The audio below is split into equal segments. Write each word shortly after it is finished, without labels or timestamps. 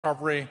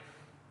recovery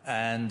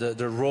and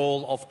the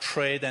role of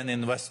trade and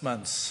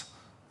investments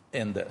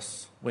in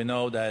this. We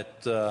know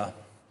that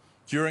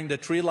during the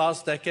 3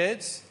 last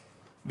decades,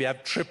 we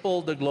have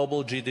tripled the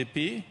global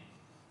GDP,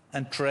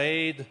 and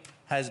trade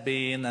has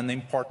been an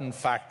important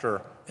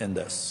factor in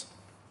this.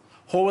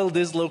 How will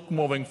this look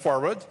moving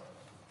forward?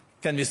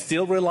 Can we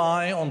still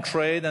rely on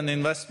trade and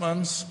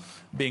investments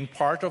being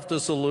part of the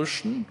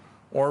solution,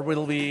 or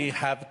will we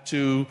have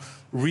to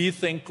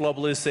rethink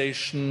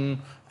globalization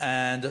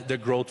and the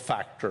growth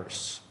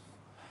factors?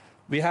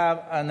 We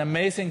have an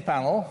amazing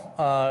panel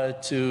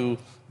to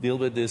deal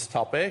with these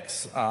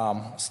topics,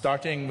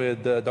 starting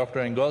with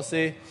Dr.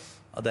 Ngozi,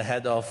 the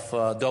head of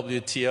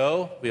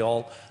WTO. We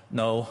all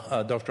know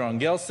Dr.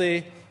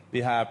 Ngozi.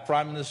 We have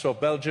Prime Minister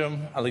of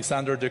Belgium,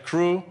 Alexander De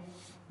Croo.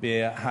 We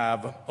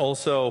have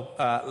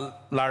also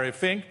Larry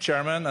Fink,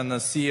 Chairman and the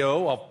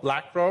CEO of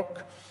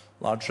BlackRock,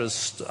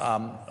 largest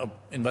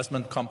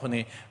investment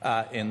company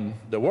in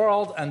the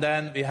world. And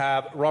then we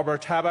have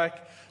Robert Habeck.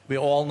 We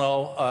all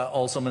know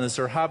also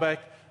Minister Habeck.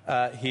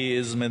 He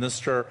is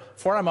Minister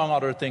for, among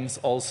other things,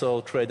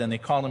 also trade and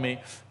economy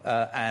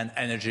and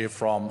energy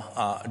from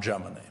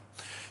Germany.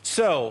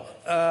 So,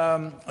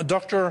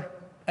 Dr.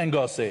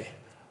 Ngozi,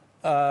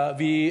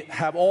 we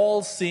have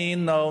all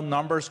seen now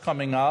numbers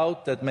coming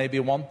out that maybe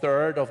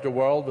 1/3 of the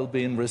world will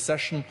be in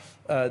recession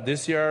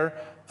this year.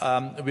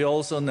 We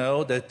also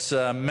know that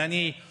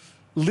many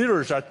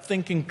leaders are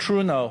thinking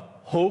through now,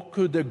 how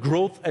could the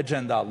growth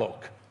agenda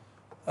look?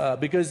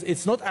 Because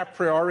it's not a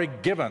priori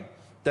given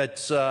that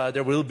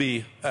there will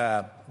be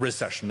a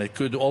recession. It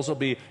could also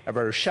be a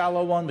very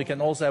shallow one. We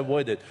can also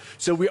avoid it.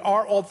 So we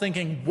are all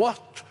thinking,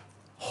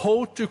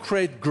 how to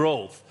create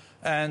growth?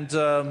 And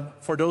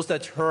for those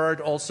that heard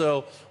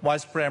also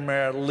Vice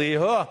Premier Lee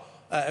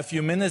a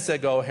few minutes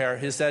ago here,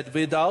 he said,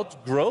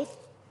 without growth,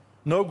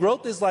 no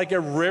growth is like a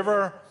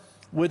river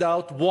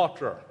without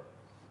water.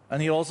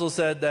 And he also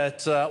said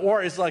that,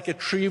 or it's like a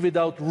tree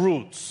without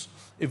roots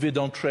if we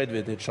don't trade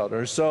with each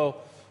other. So,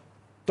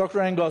 Dr.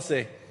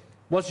 Ngozi,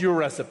 what's your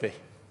recipe?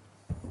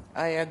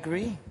 I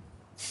agree.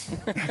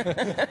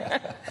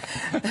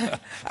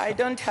 I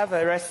don't have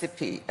a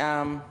recipe.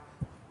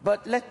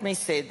 But let me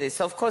say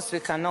this. Of course, we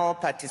can all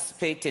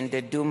participate in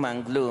the doom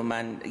and gloom.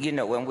 And, you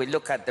know, when we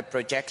look at the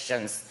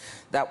projections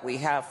that we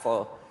have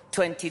for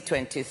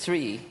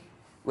 2023,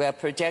 we are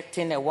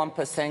projecting a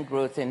 1%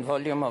 growth in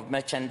volume of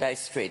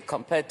merchandise trade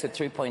compared to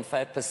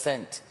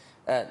 3.5%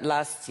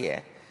 last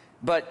year.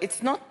 But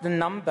it's not the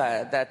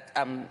number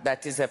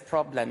that is a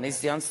problem. It's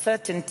the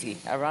uncertainty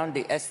around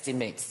the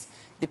estimates,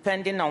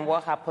 depending on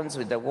what happens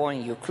with the war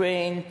in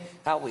Ukraine,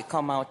 how we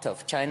come out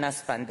of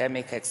China's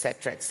pandemic,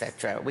 etc.,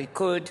 etc. We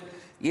could,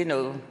 you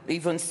know,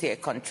 even see a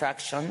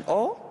contraction,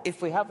 or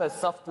if we have a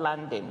soft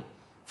landing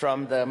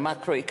from the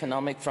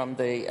macroeconomic, from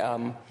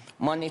the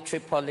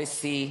monetary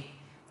policy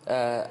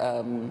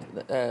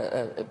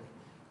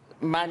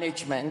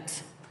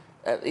management,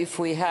 if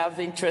we have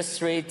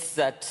interest rates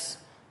that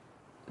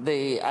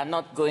they are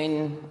not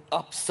going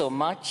up so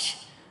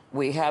much,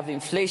 we have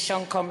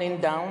inflation coming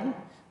down,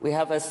 we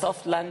have a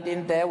soft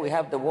landing there, we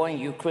have the war in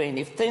Ukraine.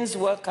 If things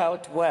work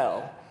out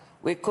well,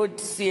 we could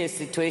see a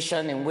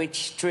situation in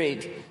which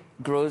trade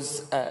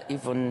grows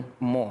even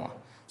more.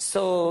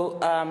 So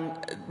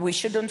we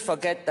shouldn't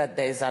forget that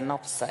there is an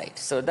upside.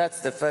 So that's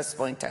the first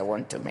point I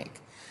want to make.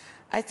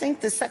 I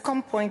think the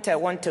second point I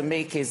want to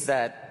make is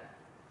that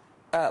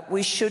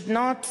we should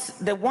not,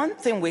 the one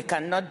thing we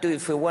cannot do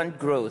if we want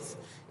growth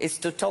is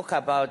to talk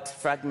about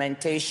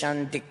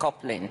fragmentation,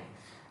 decoupling,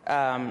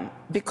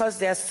 because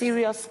there are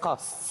serious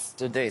costs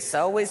to this. I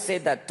always say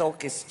that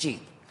talk is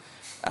cheap.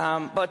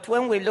 But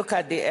when we look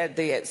at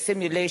the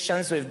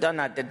simulations we've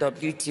done at the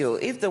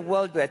WTO, if the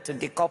world were to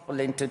decouple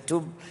into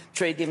 2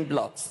 trading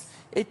blocks,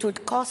 it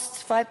would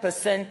cost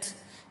 5%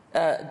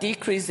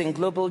 decrease in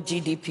global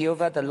GDP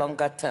over the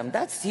longer term.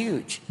 That's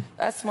huge.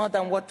 That's more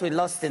than what we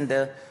lost in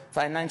the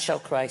financial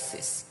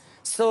crisis.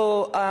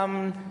 So,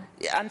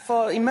 and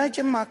for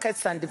emerging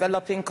markets and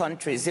developing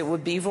countries, it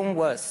would be even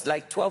worse,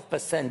 like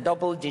 12%,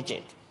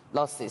 double-digit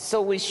losses.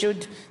 So we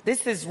should,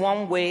 this is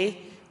one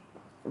way,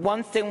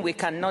 one thing we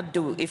cannot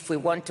do if we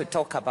want to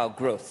talk about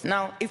growth.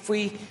 Now,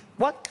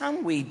 what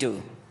can we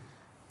do?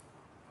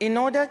 In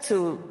order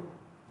to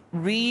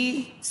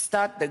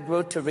restart the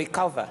growth to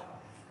recover,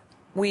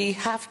 we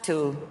have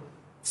to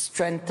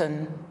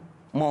strengthen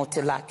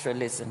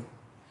multilateralism.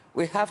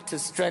 We have to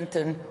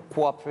strengthen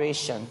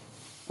cooperation.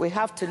 We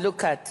have to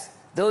look at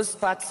those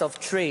parts of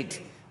trade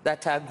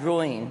that are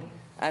growing,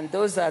 and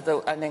those are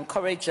and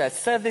encourage that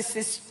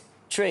services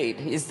trade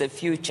is the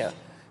future.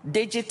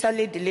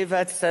 Digitally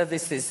delivered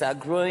services are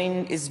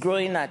growing,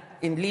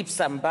 in leaps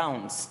and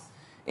bounds.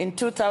 In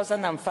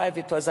 2005,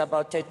 it was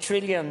about $1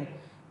 trillion.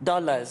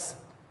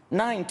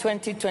 Now in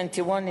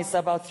 2021, it's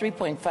about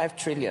 3.5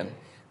 trillion.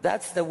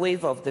 That's the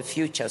wave of the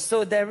future.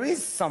 So there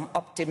is some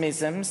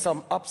optimism,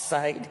 some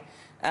upside,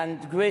 and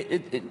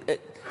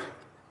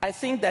I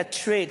think that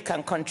trade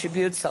can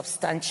contribute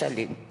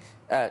substantially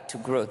to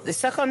growth. The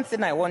second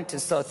thing I want to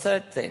say,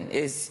 third thing,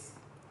 is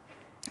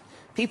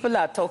People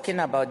are talking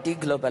about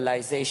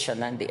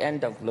deglobalization and the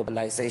end of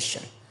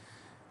globalization.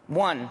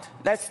 One,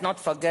 let's not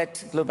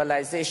forget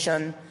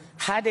globalization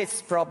had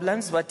its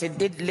problems, but it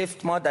did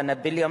lift more than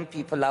 1 billion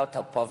people out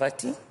of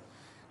poverty.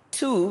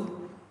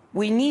 Two,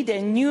 we need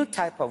a new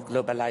type of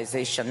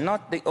globalization,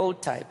 not the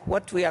old type,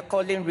 what we are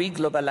calling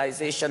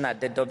re-globalization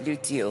at the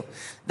WTO,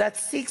 that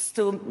seeks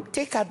to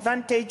take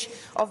advantage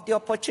of the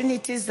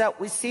opportunities that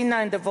we see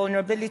now in the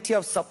vulnerability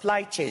of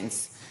supply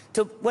chains.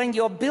 When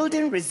you're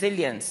building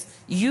resilience,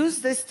 use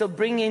this to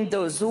bring in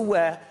those who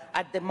were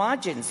at the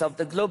margins of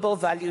the global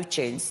value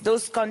chains,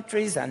 those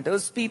countries and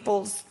those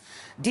peoples.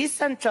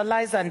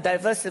 Decentralize and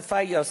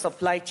diversify your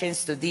supply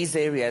chains to these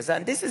areas.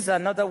 And this is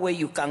another way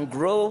you can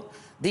grow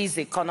these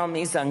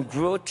economies and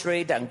grow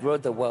trade and grow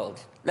the world.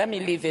 Let me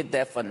leave it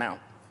there for now.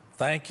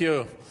 Thank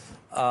you.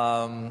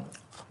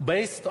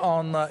 Based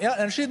on, yeah,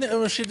 and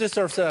she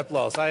deserves the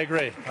applause. I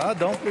agree.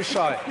 Don't be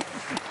shy.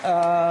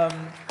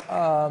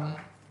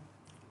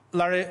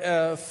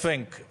 Larry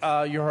Fink,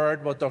 you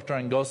heard what Dr.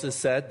 Ngozi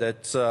said,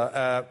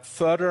 that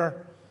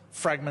further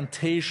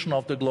fragmentation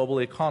of the global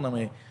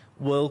economy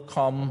will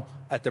come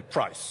at a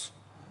price.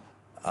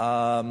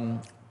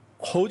 How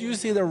do you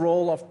see the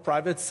role of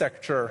private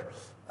sector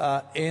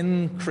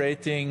in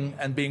creating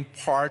and being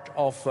part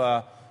of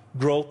a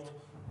growth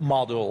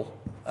model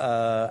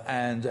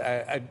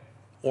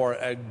or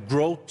a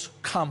growth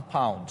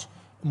compound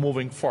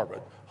moving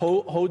forward?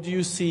 How do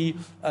you see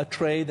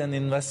trade and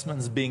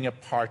investments being a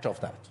part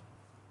of that?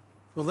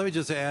 Well, let me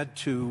just add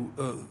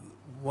to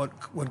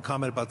one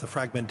comment about the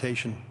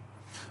fragmentation.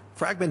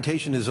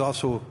 Fragmentation is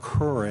also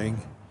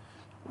occurring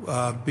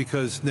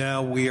because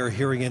now we are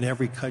hearing in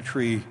every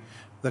country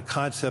the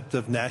concept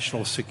of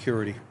national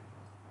security.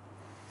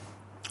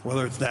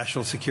 Whether it's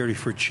national security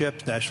for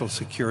chips, national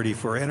security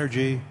for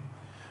energy.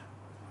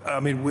 I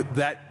mean,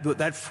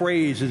 that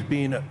phrase is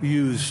being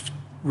used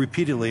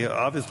repeatedly,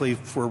 obviously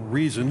for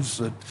reasons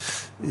that,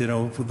 you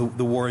know, for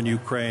the war in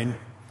Ukraine.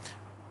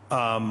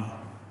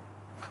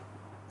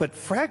 But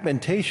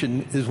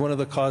fragmentation is one of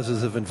the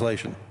causes of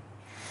inflation.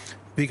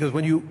 Because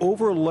when you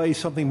overlay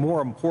something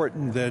more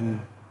important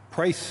than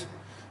price,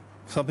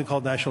 something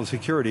called national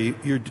security,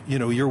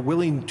 you're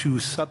willing to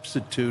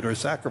substitute or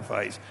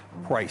sacrifice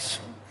price.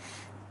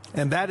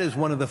 And that is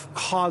one of the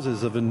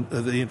causes of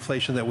the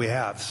inflation that we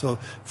have. So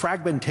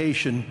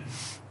fragmentation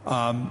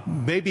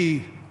may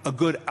be a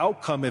good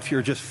outcome if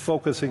you're just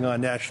focusing on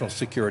national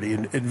security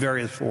in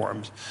various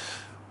forms.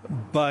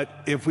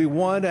 But if we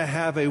want to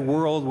have a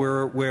world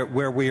where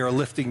we are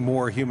lifting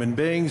more human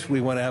beings,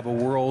 we want to have a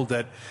world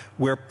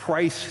where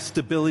price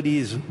stability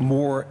is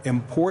more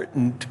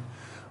important,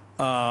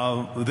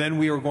 then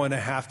we are going to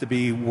have to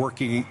be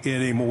working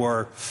in a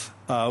more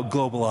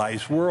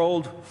globalized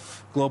world.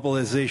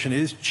 Globalization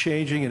is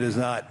changing. It has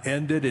not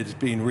ended. It's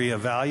being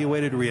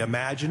reevaluated,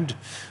 reimagined.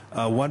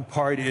 One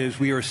part is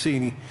we are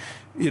seeing,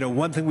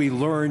 one thing we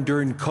learned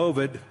during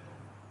COVID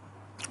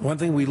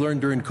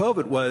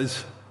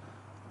was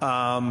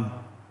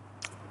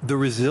the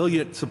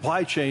resilient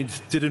supply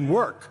chains didn't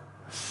work.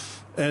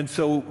 And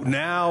so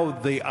now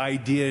the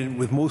idea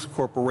with most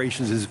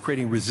corporations is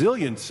creating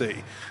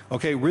resiliency.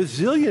 Okay,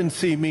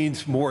 resiliency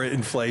means more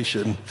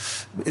inflation.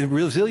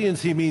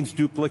 Resiliency means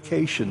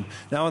duplication.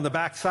 Now on the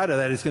backside of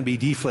that, it's going to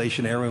be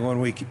deflationary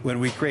when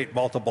we create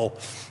multiple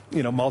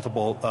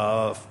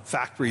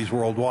factories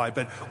worldwide.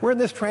 But we're in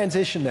this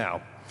transition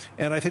now.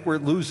 And I think we're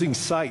losing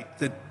sight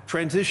that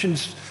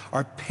transitions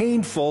are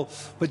painful,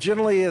 but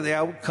generally the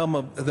outcome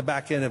of the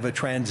back end of a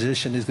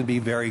transition is going to be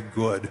very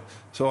good.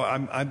 So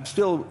I'm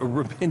still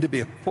remain to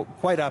be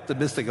quite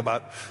optimistic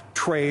about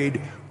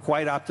trade,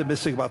 quite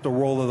optimistic about the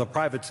role of the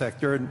private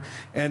sector.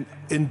 And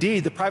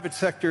indeed, the private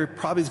sector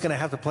probably is going to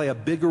have to play a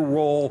bigger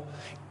role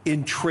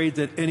in trade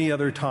than any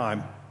other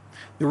time.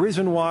 The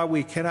reason why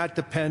we cannot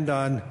depend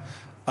on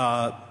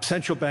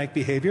central bank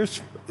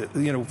behaviors,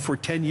 for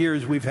 10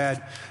 years we've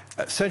had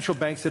central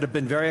banks that have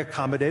been very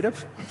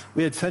accommodative.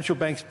 We had central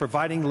banks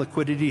providing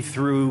liquidity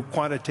through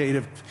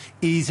quantitative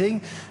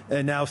easing,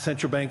 and now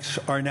central banks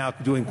are now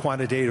doing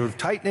quantitative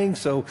tightening,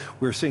 so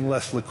we're seeing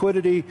less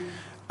liquidity.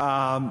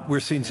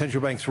 We're seeing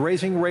central banks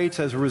raising rates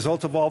as a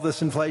result of all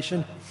this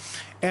inflation.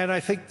 And I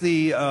think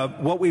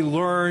what we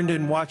learned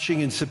in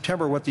watching in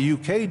September what the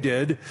UK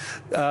did,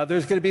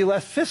 there's going to be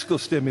less fiscal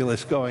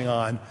stimulus going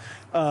on.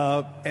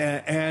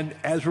 And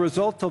as a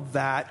result of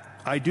that,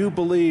 I do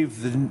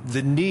believe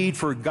the need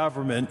for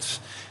governments,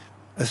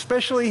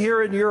 especially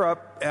here in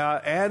Europe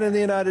and in the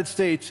United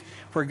States,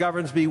 for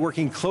governments to be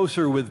working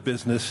closer with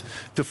business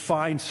to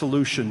find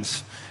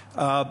solutions.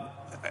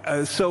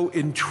 So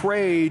in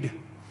trade,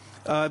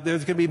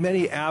 there's going to be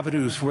many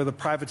avenues where the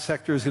private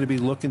sector is going to be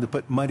looking to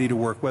put money to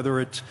work, whether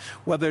it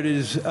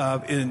is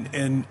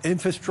in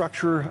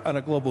infrastructure on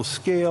a global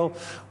scale,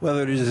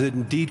 whether it is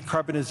in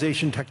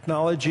decarbonization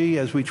technology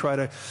as we try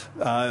to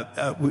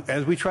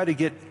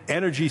get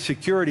energy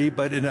security,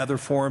 but in other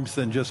forms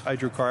than just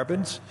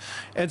hydrocarbons.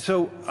 And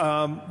so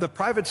the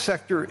private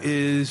sector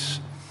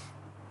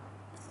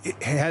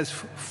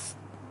has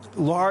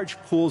large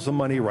pools of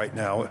money right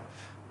now.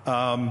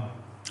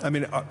 I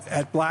mean,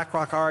 at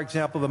BlackRock, our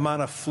example, the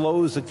amount of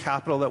flows of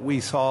capital that we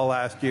saw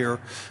last year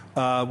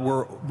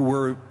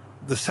were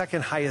the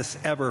second highest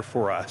ever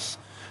for us.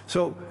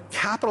 So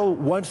capital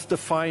wants to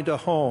find a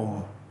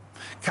home.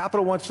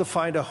 Capital wants to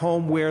find a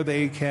home where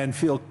they can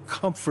feel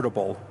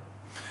comfortable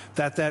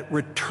that that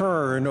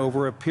return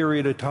over a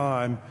period of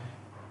time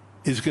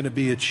is going to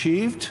be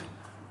achieved.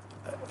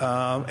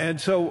 And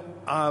so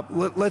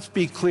let's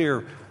be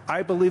clear.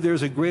 I believe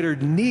there's a greater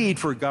need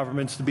for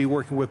governments to be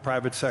working with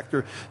private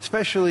sector,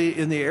 especially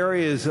in the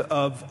areas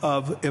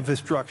of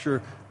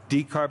infrastructure,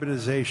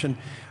 decarbonization,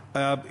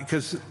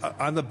 because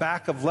on the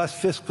back of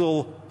less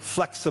fiscal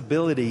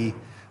flexibility,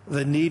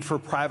 the need for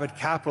private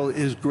capital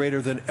is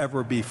greater than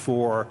ever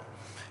before.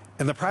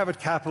 And the private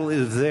capital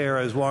is there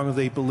as long as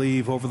they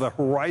believe over the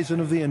horizon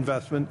of the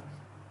investment,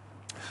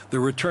 the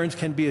returns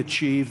can be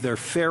achieved, they're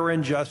fair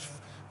and just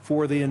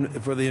for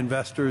the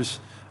investors.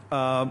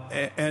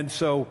 And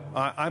so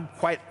I'm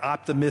quite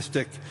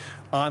optimistic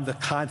on the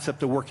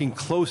concept of working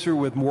closer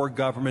with more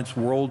governments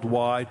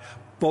worldwide,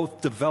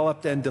 both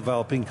developed and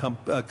developing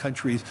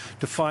countries,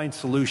 to find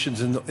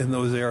solutions in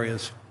those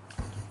areas.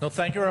 No,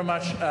 thank you very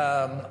much.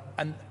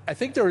 And I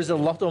think there is a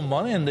lot of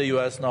money in the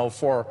U.S. now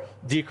for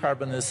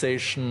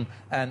decarbonization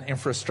and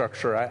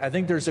infrastructure. I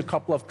think there's a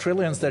couple of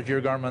trillions that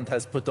your government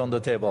has put on the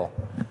table.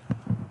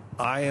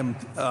 I am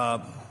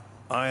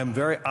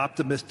very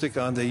optimistic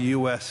on the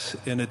U.S.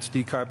 in its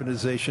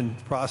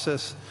decarbonization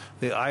process.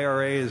 The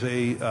IRA is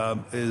a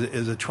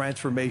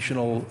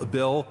transformational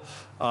bill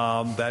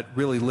that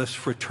really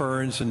lifts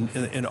returns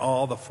in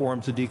all the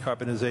forms of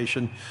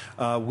decarbonization.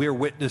 We're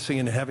witnessing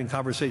and having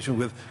conversations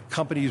with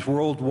companies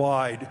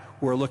worldwide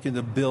who are looking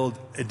to build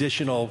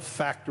additional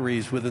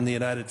factories within the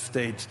United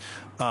States.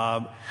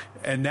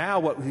 And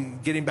now,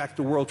 getting back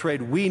to world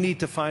trade, we need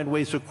to find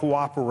ways to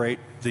cooperate,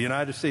 the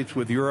United States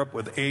with Europe,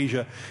 with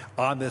Asia,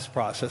 on this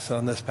process,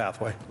 on this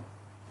pathway.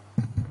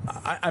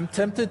 I'm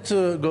tempted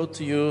to go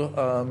to you,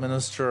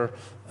 Minister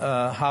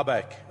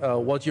Habeck.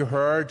 What you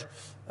heard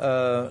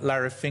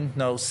Larry Fink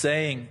now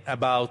saying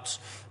about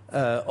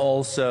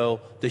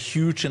also the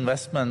huge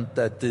investment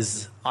that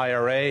this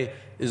IRA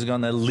is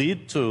going to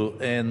lead to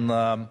in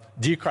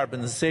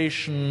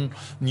decarbonization,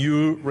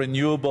 new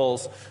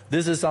renewables.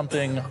 This is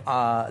something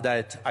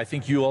that I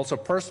think you also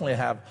personally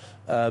have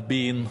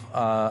been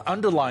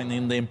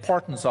underlining the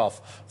importance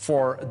of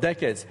for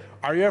decades.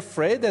 Are you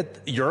afraid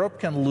that Europe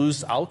can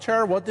lose out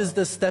here? What is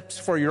the steps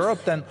for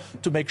Europe then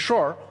to make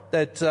sure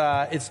that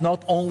it's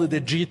not only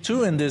the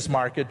G2 in this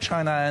market,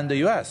 China and the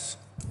US?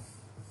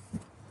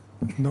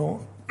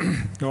 No.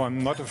 No,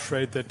 I'm not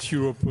afraid that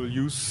Europe will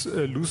lose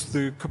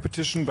the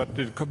competition, but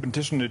the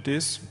competition it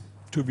is,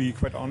 to be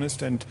quite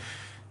honest. And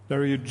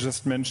Larry, you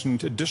just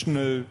mentioned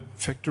additional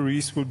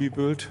factories will be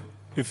built.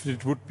 If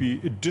it would be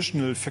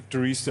additional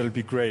factories, that'll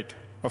be great,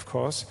 of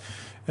course,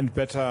 and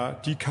better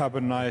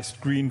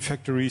decarbonized green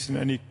factories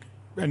in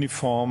any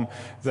form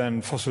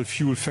than fossil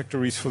fuel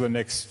factories for the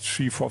next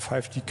 3, 4,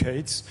 5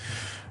 decades.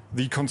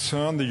 The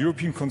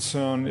European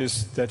concern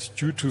is that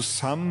due to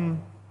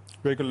some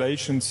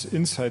regulations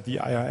inside the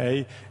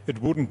IRA,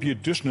 it wouldn't be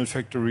additional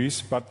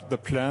factories, but the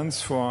plans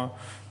for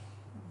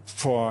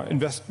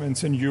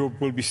investments in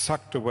Europe will be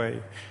sucked away.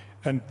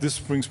 And this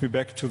brings me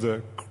back to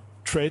the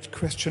trade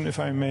question, if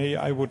I may.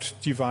 I would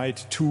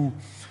divide 2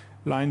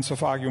 lines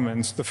of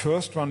arguments. The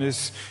first one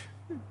is,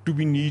 do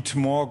we need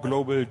more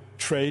global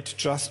trade,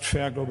 just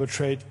fair global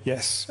trade?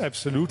 Yes,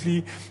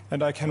 absolutely.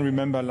 And I can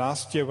remember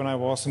last year when I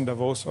was in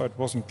Davos, or it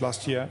wasn't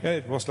last year, yeah,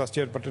 it was last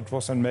year, but it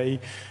was in May,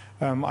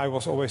 I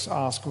was always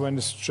asked, when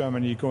is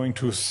Germany going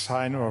to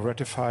sign or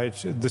ratify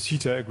the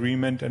CETA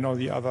agreement and all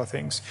the other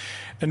things?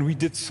 And we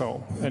did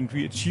so, and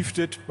we achieved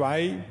it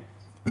by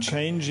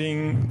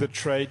changing the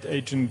trade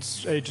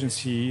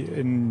agency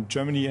in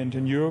Germany and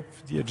in Europe,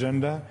 the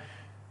agenda.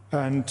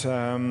 And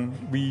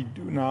we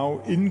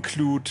now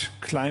include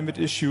climate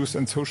issues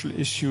and social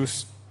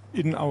issues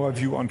in our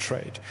view on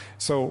trade.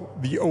 So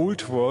the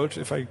old world,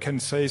 if I can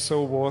say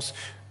so, was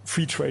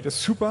free trade is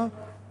super.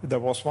 There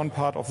was one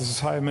part of the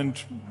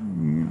assignment,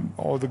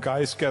 all the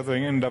guys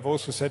gathering in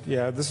Davos who said,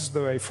 yeah, this is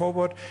the way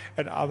forward.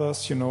 And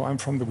others, you know, I'm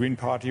from the Green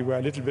Party, were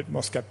a little bit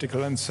more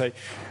skeptical and say,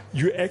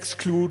 you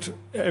exclude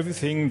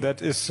everything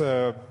that is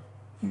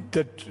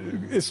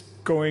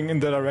going in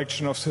the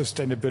direction of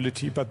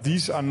sustainability. But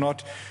these are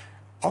not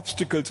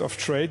obstacles of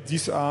trade.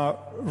 These are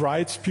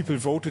rights people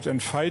voted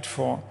and fight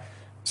for.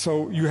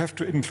 So you have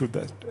to include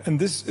that. And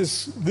this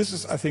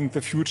is, I think, the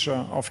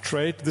future of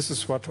trade. This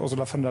is what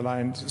Ursula von der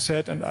Leyen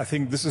said, and I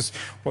think this is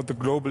what the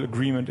global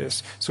agreement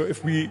is. So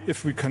if we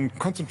can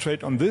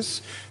concentrate on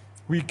this,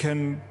 we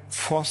can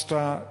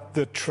foster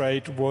the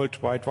trade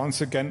worldwide once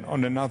again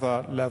on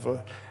another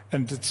level.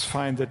 And it's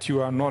fine that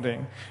you are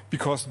nodding,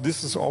 because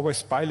this is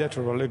always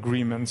bilateral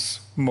agreements.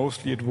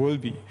 Mostly it will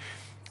be.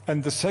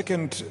 And the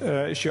second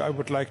issue I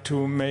would like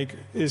to make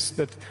is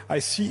that I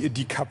see a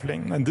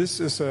decoupling, and this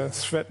is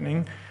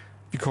threatening,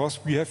 because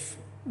we are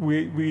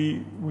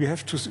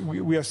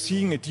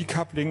seeing a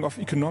decoupling of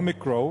economic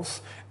growth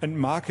and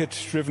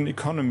market-driven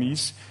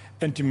economies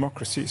and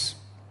democracies.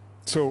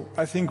 So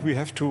I think we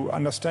have to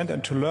understand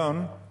and to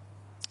learn,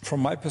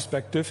 from my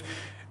perspective,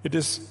 it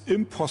is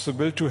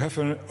impossible to have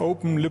an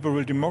open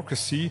liberal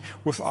democracy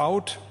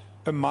without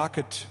a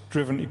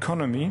market-driven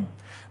economy,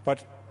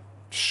 but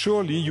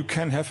surely you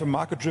can have a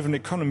market-driven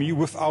economy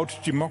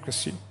without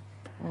democracy.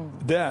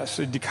 There's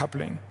a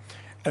decoupling.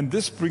 And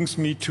this brings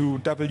me to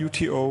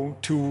WTO,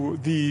 to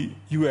the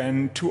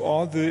UN, to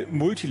all the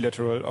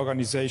multilateral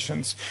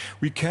organizations.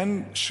 We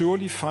can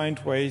surely find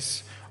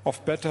ways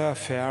of better,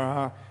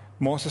 fairer,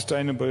 more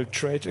sustainable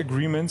trade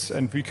agreements,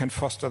 and we can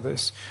foster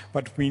this.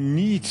 But we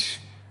need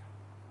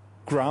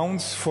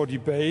grounds for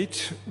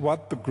debate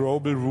what the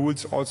global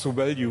rules also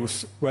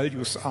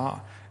values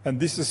are. And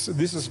this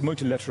is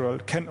multilateral,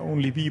 can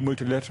only be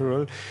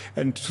multilateral.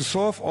 And to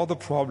solve all the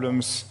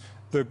problems,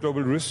 the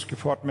Global Risk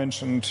Report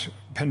mentioned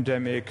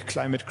pandemic,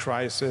 climate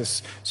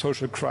crisis,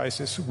 social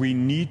crisis, we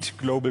need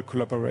global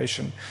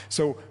collaboration.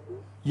 So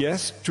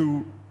yes,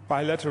 to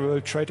bilateral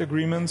trade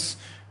agreements,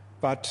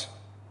 but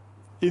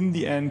in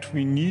the end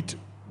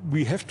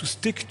we have to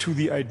stick to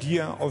the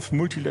idea of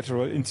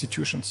multilateral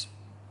institutions.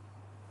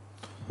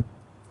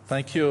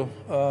 Thank you.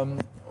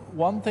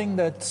 One thing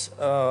that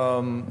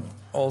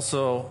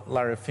also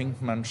Larry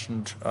Fink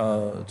mentioned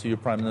to you,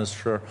 Prime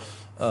Minister,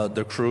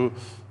 the crew,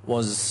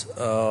 was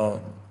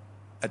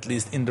at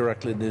least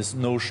indirectly this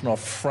notion of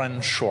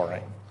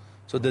friendshoring.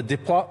 So the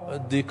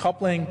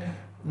decoupling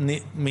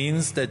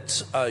means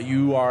that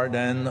you are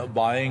then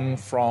buying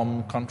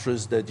from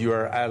countries that you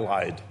are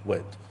allied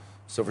with.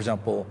 So, for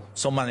example,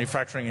 some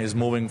manufacturing is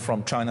moving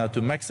from China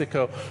to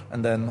Mexico,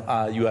 and then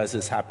US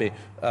is happy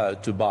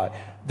to buy.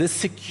 The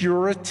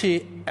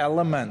security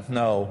element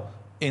now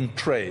in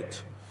trade,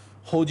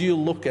 how do you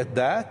look at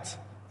that?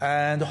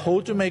 And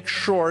how to make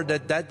sure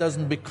that that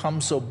doesn't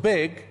become so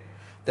big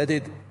that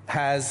it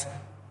has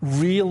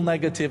real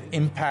negative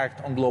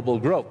impact on global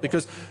growth?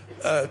 Because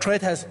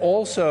trade has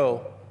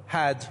also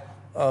had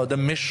the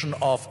mission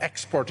of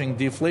exporting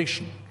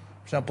deflation.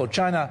 For example,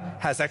 China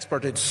has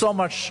exported so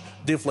much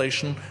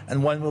deflation,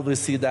 and when will we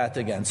see that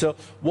again? So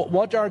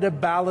what are the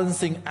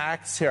balancing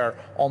acts here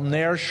on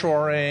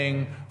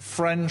nearshoring,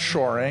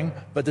 friendshoring,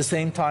 but at the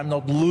same time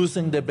not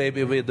losing the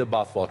baby with the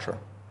bathwater?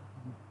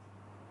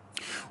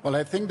 Well,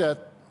 I think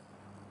that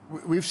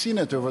we've seen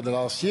it over the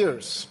last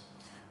years.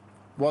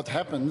 What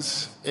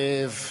happens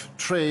if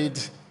trade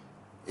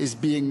is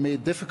being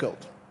made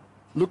difficult?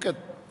 Look at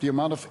the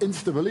amount of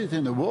instability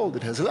in the world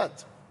it has led.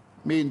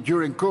 I mean,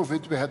 during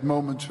COVID, we had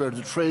moments where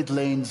the trade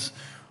lanes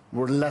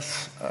were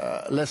less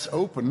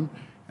open,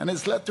 and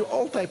it's led to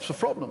all types of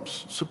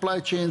problems. Supply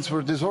chains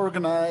were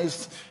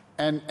disorganized,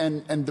 and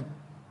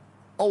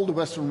all the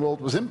Western world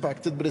was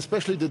impacted, but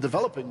especially the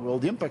developing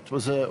world, the impact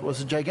was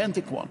a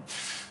gigantic one.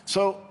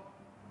 So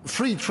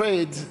free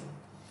trade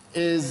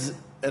is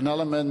an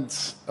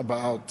element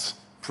about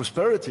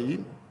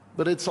prosperity,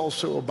 but it's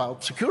also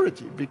about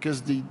security,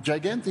 because the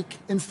gigantic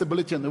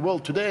instability in the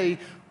world today,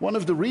 one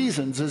of the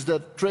reasons is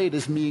that trade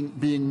is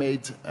being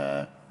made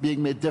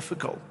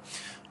difficult.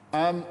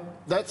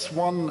 That's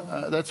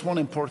one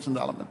important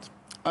element.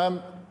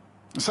 The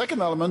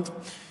second element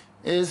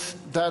is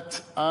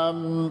that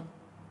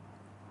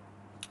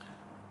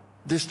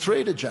this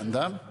trade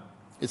agenda,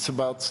 it's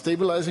about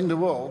stabilizing the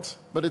world,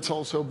 but it's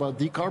also about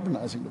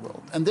decarbonizing the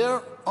world. And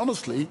there,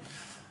 honestly,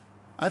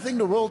 I think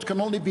the world can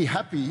only be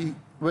happy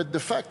with the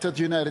fact that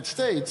the United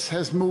States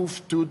has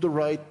moved to the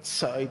right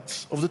side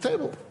of the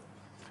table.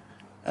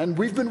 And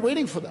we've been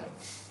waiting for that.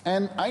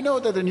 And I know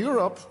that in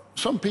Europe,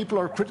 some people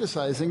are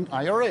criticizing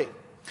IRA.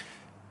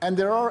 And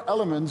there are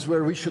elements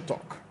where we should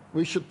talk.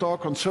 We should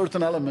talk on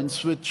certain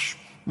elements which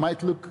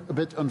might look a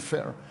bit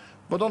unfair.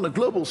 But on a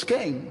global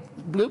scheme,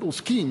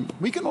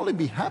 we can only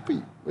be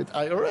happy with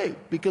IRA,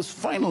 because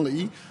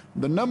finally,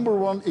 the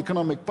 #1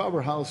 economic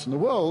powerhouse in the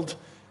world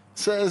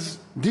says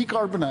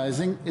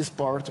decarbonizing is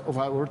part of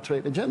our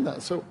trade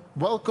agenda. So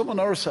welcome on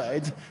our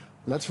side.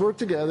 Let's work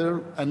together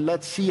and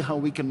let's see how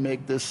we can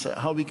make this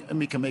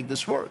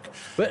work.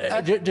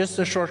 But just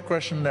a short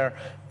question there.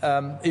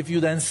 If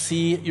you then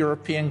see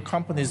European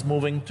companies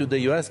moving to the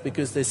US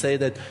because they say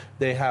that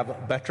they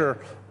have better,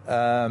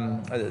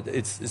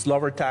 it's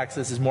lower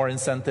taxes, it's more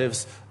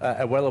incentives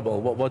available,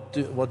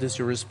 what is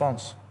your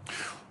response?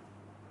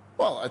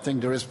 Well, I think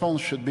the response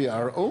should be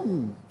our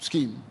own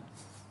scheme.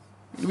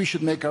 We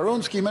should make our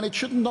own scheme, and it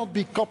should not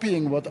be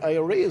copying what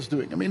IRA is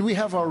doing. I mean, we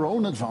have our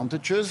own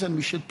advantages, and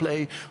we should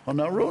play on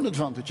our own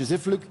advantages.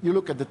 If you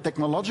look at the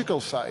technological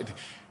side,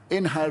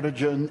 in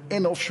hydrogen,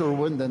 in offshore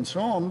wind, and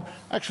so on,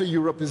 actually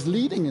Europe is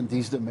leading in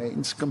these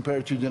domains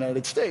compared to the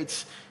United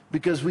States,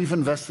 because we've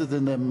invested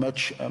in them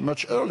much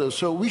earlier.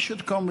 So we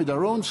should come with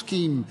our own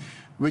scheme,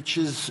 which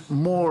is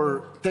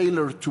more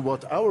tailored to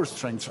what our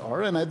strengths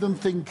are, and I don't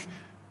think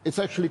it's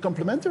actually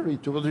complementary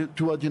to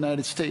what the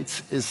United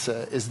States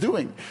is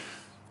doing.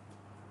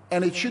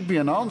 And it should be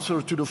an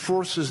answer to the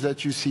forces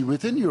that you see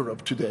within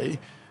Europe today,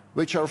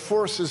 which are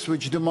forces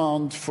which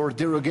demand for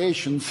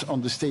derogations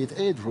on the state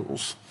aid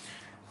rules.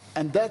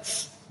 And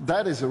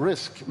that is a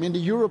risk. I mean, the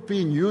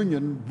European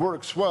Union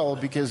works well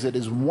because it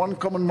is one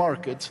common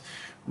market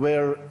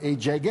where a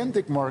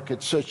gigantic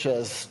market such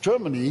as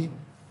Germany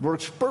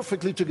works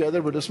perfectly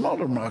together with a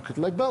smaller market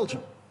like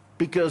Belgium,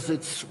 because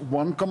it's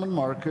one common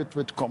market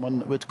with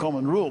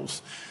common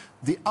rules.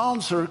 The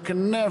answer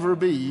can never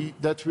be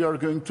that we are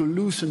going to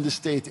loosen the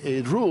state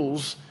aid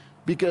rules,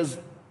 because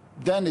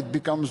then it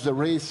becomes the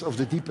race of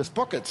the deepest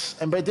pockets.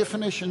 And by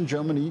definition,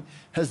 Germany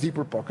has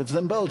deeper pockets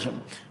than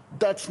Belgium.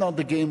 That's not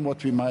the game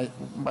what we might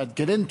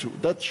get into.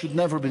 That should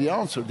never be the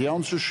answer. The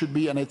answer should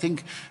be, and I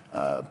think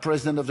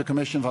President of the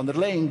Commission von der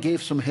Leyen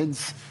gave some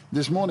hints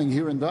this morning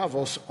here in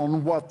Davos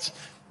on what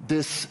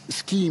this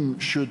scheme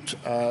should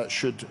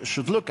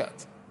look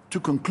at. To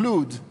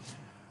conclude,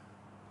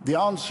 the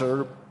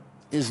answer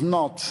is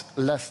not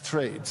less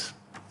trade,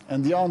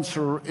 and the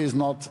answer is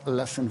not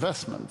less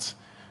investment.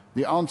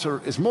 The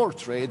answer is more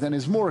trade and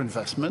is more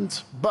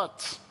investment,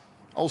 but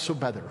also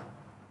better.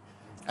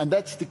 And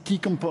that's the key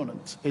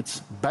component.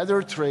 It's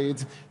better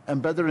trade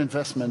and better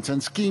investment,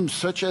 and schemes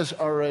such as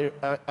our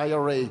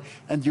IRA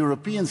and the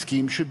European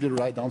scheme should be the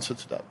right answer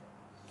to that.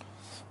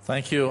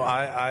 Thank you.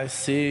 I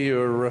see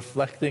you're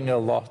reflecting a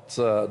lot,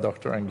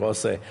 Dr.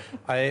 Ngozi.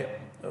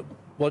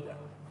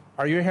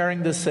 Are you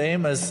hearing the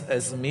same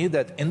as me,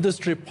 that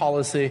industry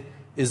policy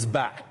is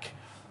back?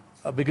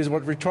 Because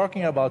what we're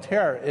talking about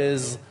here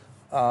is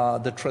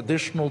the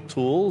traditional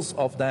tools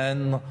of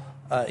then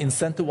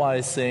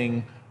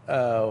incentivizing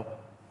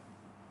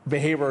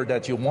behavior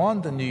that you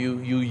want, and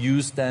you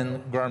use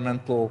then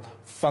governmental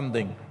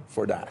funding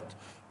for that.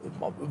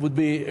 It would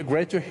be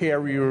great to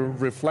hear your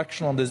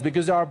reflection on this,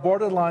 because there are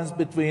borderlines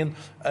between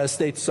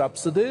state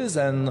subsidies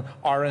and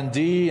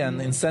R&D and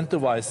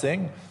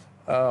incentivizing.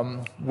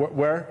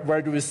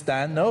 Where do we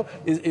stand now?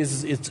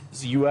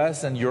 Is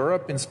US and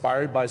Europe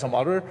inspired by some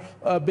other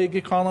big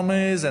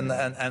economies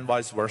and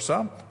vice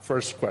versa?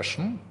 First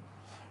question.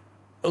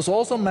 It was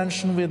also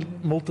mentioned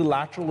with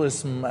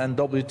multilateralism and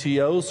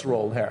WTO's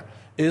role here.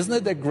 Isn't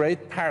it a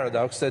great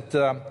paradox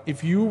that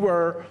if you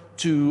were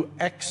to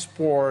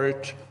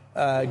export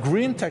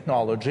green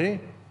technology,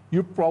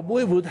 you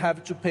probably would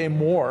have to pay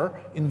more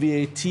in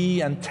VAT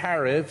and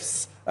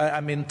tariffs,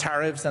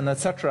 tariffs and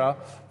etc.,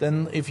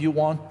 than if you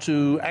want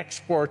to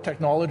export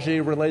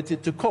technology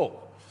related to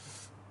coal?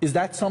 Is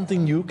that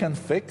something you can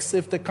fix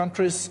if the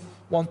countries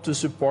want to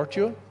support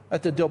you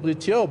at the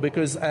WTO?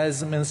 Because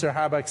as Minister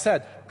Habeck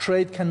said,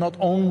 trade cannot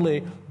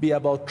only be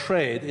about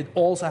trade, it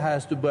also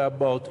has to be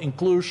about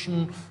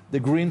inclusion, the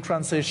green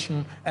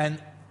transition, and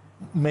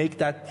make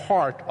that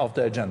part of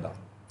the agenda.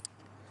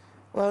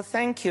 Well,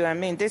 thank you. I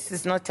mean, this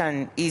is not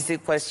an easy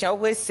question. I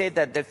always say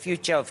that the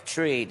future of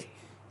trade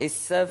is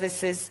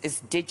services, it's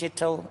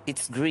digital,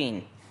 it's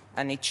green,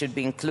 and it should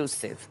be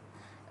inclusive.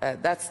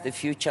 That's the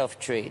future of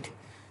trade.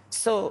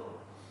 So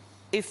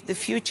if the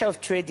future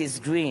of trade is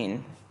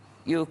green,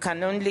 you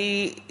can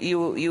only,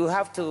 you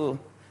have to,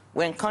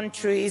 when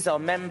countries or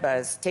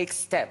members take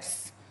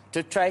steps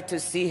to try to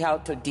see how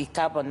to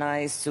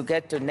decarbonize, to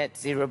get to net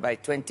zero by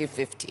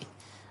 2050,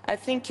 I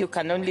think you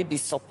can only be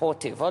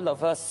supportive. All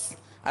of us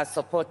are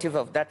supportive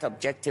of that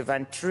objective,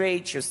 and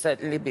trade should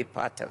certainly be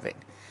part of it.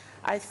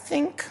 I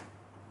think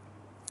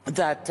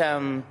that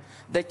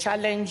the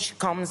challenge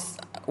comes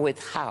with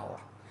how,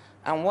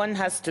 and one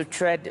has to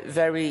tread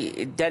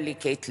very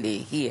delicately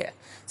here.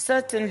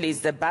 Certainly, it's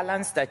the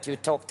balance that you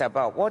talked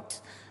about.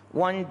 What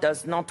one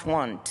does not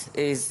want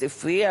is,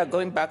 if we are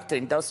going back to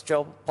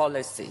industrial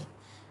policy,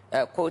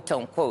 quote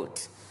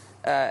unquote,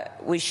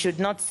 we should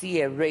not see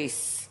a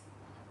race,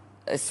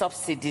 a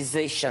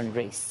subsidization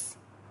race.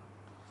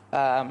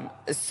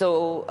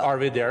 Are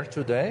we there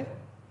today?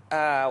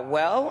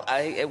 Well,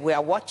 we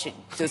are watching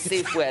to see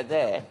if we're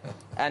there,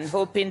 and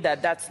hoping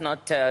that that's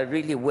not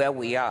really where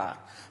we are.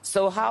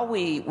 So how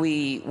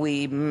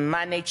we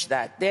manage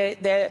that?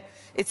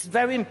 It's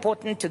very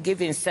important to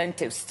give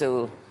incentives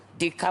to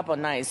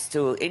decarbonize,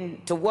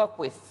 to work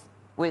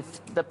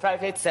with the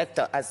private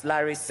sector, as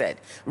Larry said,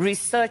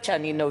 research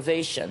and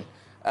innovation,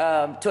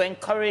 to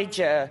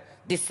encourage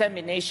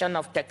dissemination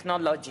of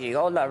technology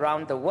all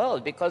around the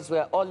world, because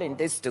we're all in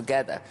this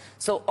together.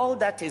 So all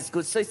that is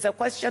good. So it's a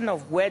question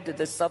of where do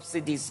the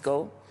subsidies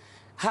go?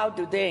 How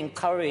do they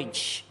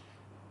encourage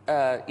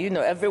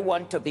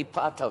everyone to be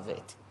part of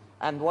it?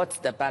 And what's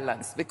the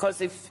balance?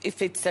 Because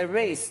if it's a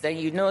race, then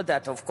you know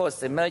that, of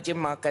course, emerging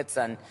markets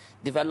and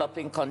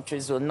developing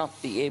countries will not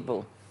be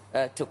able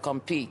to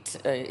compete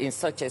in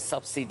such a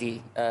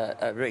subsidy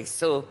race.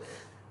 So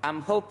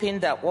I'm hoping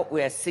that what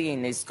we are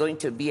seeing is going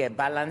to be a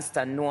balanced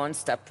and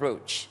nuanced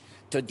approach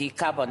to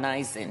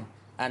decarbonizing,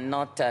 and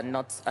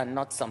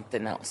not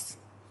something else.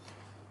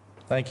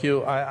 Thank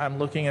you. I'm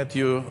looking at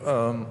you,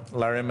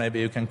 Larry. Maybe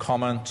you can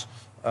comment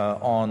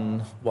on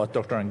what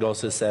Dr.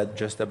 Ngozi said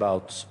just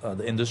about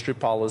the industry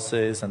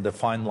policies and the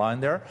fine line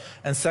there.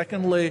 And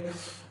secondly,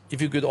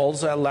 if you could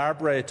also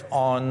elaborate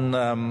on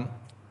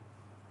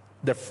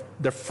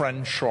the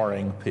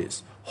friendshoring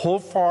piece. How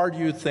far do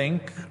you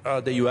think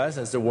the US,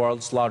 as the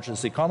world's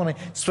largest economy,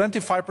 it's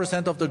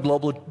 25% of the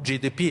global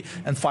GDP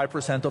and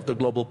 5% of the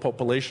global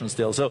population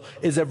still, so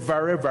it's a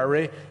very,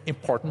 very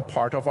important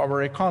part of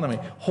our economy.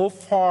 How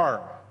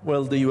far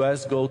will the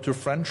U.S. go to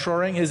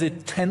friendshoring? Is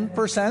it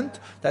 10%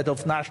 that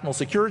of national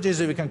security?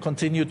 So if we can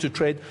continue to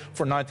trade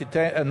for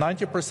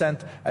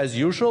 90% as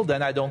usual,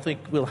 then I don't think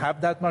we'll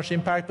have that much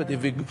impact. But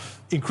if we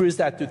increase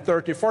that to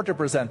 30,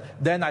 40%,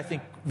 then I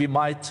think we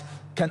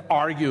can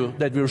argue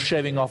that we're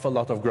shaving off a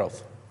lot of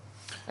growth.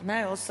 Can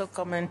I also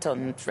comment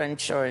on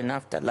friendshoring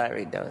after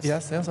Larry does?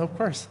 Yes, of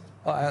course.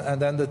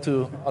 And then the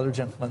two other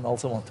gentlemen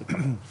also want to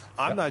comment.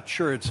 I'm not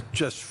sure it's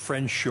just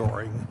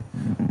friendshoring.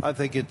 I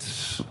think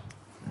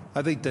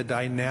the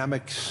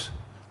dynamics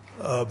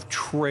of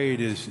trade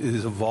is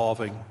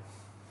evolving.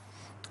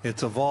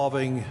 It's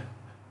evolving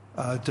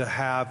to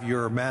have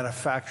your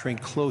manufacturing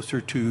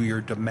closer to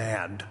your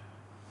demand.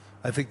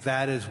 I think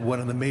that is one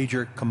of the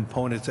major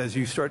components as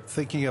you start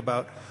thinking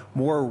about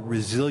more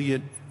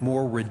resilient,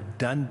 more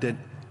redundant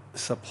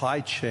supply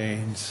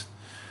chains.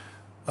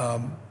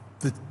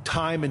 The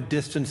time and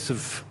distance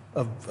of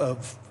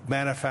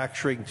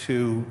manufacturing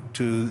to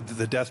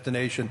the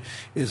destination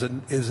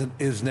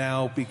is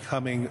now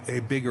becoming a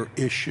bigger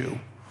issue.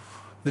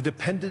 The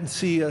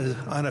dependency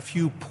on a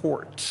few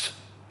ports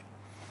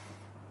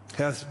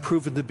has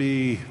proven to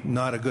be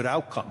not a good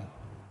outcome.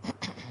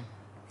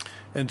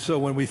 And so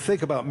when we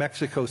think about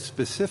Mexico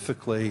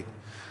specifically,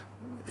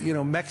 you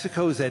know,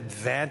 Mexico's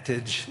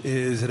advantage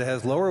is it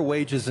has lower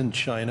wages than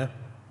China.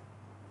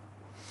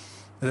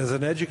 It has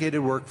an educated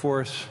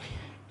workforce.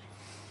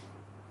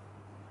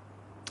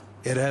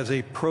 It has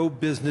a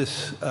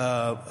pro-business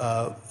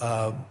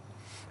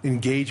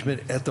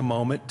engagement at the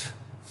moment.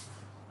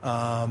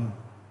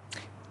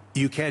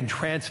 You can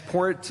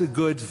transport the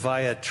goods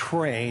via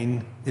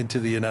train into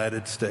the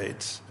United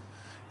States.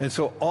 And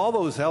so all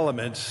those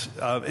elements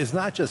is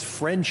not just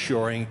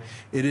friendshoring,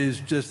 it is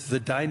just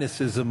the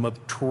dynamism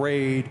of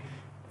trade.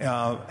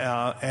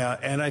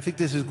 And I think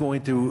this is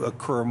going to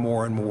occur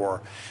more and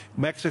more.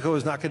 Mexico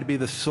is not going to be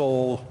the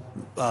sole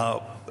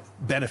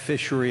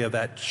beneficiary of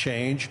that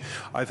change.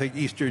 I think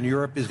Eastern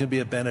Europe is going to be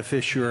a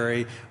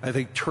beneficiary. I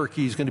think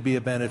Turkey is going to be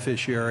a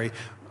beneficiary.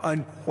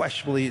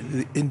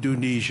 Unquestionably,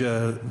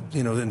 Indonesia,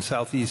 you know, and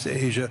Southeast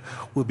Asia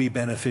will be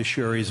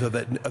beneficiaries of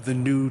the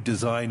new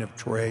design of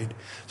trade.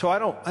 So I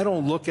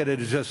don't look at it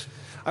as just.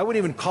 I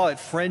wouldn't even call it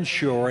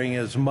friendshoring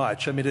as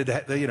much. I mean,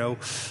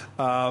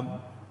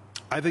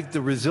 I think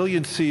the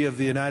resiliency of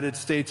the United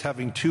States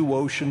having two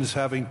oceans,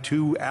 having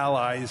two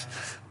allies,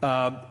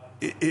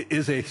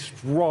 is a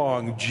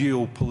strong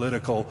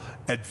geopolitical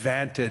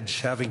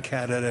advantage, having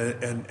Canada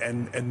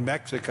and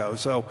Mexico.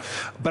 So,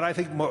 but I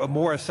think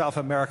more South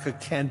America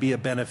can be a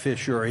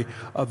beneficiary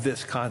of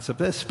this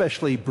concept,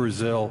 especially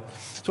Brazil.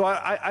 So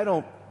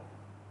I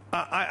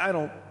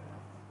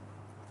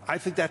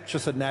think that's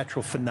just a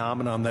natural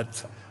phenomenon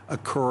that's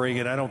occurring,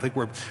 and I don't think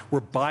we're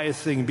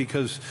biasing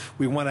because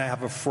we want to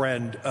have a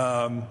friend.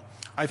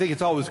 I think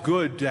it's always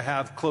good to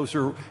have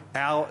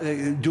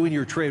doing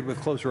your trade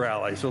with closer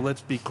allies. So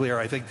let's be clear.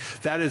 I think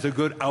that is a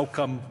good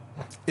outcome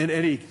in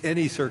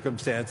any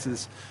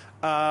circumstances.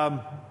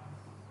 But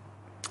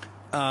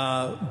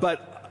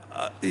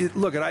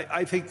look,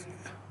 I think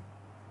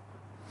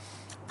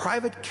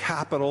private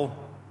capital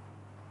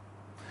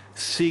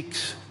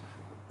seeks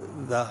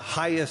the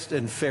highest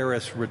and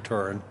fairest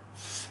return,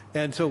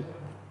 and so,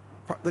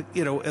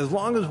 you know, as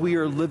long as we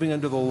are living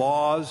under the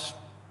laws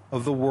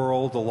of the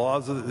world, the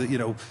laws of the, you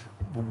know,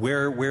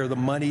 where the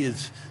money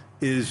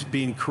is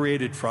being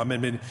created from. I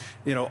mean,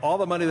 you know, all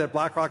the money that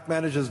BlackRock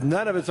manages,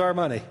 none of it's our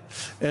money.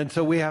 And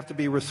so we have to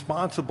be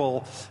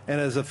responsible,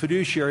 and as a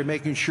fiduciary,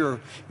 making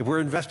sure if we're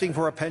investing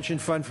for a pension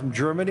fund from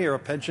Germany or a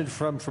pension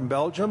from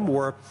Belgium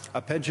or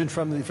a pension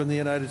from the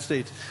United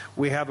States,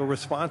 we have a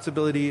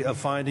responsibility of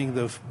finding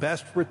the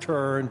best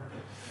return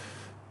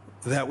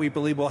that we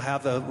believe will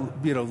have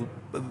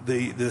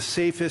the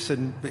safest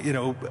and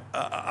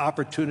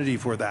opportunity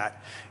for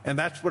that, and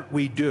that's what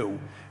we do.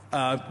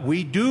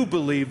 We do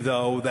believe,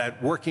 though,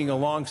 that working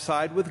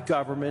alongside with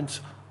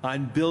governments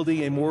on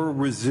building a more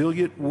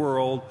resilient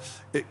world,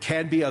 it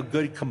can be a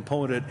good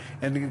component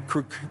and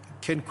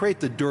can create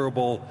the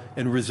durable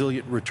and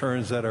resilient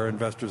returns that our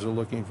investors are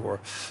looking for.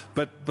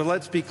 But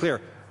let's be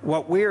clear.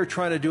 What we are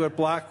trying to do at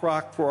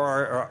BlackRock for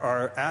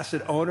our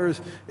asset owners,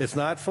 it's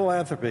not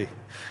philanthropy.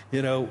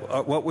 You know,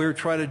 what we're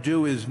trying to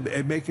do is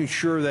making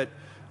sure that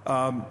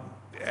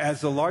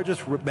as the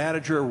largest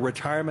manager of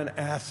retirement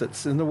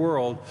assets in the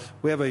world,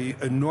 we have an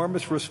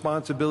enormous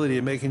responsibility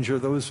in making sure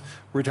those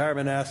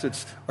retirement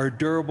assets are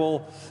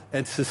durable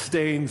and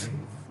sustains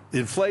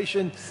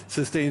inflation,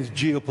 sustains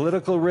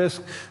geopolitical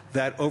risk,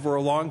 that over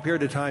a long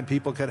period of time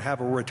people can have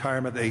a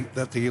retirement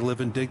that they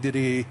live in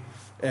dignity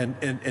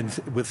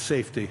and with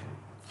safety.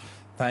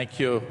 Thank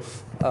you.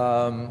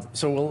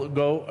 So we'll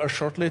go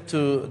shortly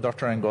to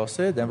Dr.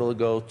 Ngozi, then we'll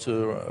go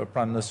to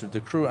Prime Minister De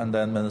Croo, and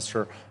then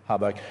Minister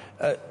Habeck.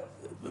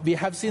 We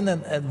have seen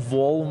an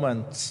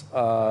evolving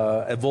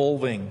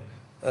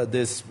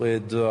this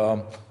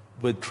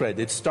with trade.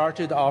 It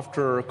started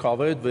after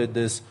COVID with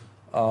this,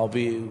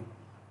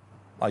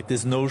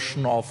 this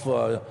notion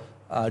of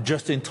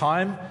just in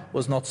time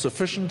was not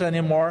sufficient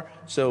anymore.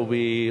 So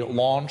we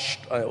launched,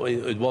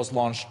 it was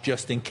launched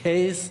just in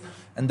case.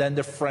 And then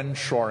the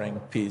friend-shoring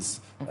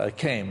piece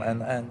came,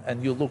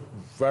 and you look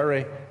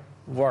very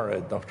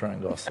worried, Dr.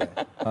 Ngozi.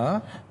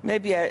 Huh?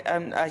 Maybe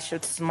I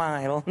should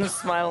smile,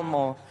 smile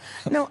more.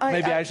 No,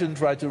 Maybe I shouldn't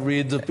try to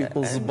read the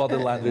people's body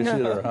language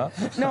either, huh?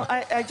 No,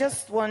 I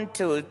just want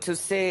to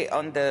say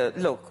on the,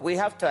 look, we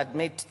have to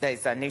admit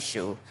there's an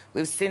issue.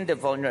 We've seen the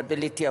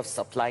vulnerability of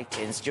supply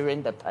chains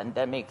during the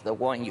pandemic, the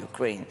war in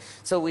Ukraine.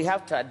 So we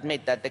have to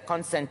admit that the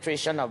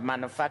concentration of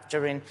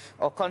manufacturing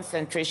or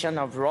concentration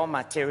of raw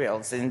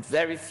materials in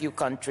very few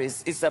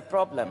countries is a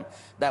problem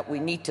that we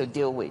need to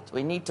deal with.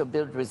 We need to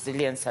build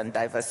resilience and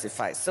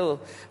diversify. So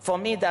for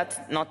me, that's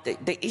not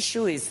the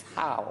issue is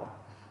how.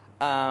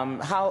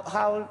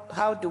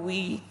 How do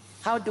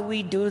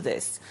we do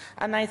this?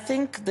 And I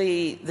think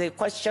the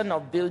question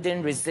of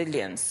building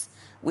resilience,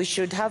 we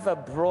should have a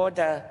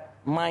broader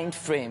mind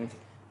frame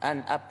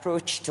and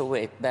approach to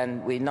it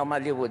than we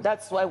normally would.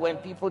 That's why when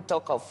people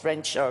talk of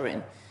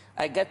friend-shoring,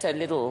 I get a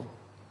little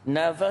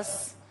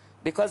nervous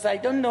because I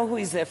don't know who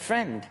is a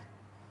friend.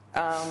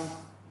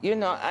 You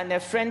know, and a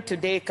friend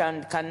today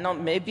cannot,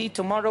 maybe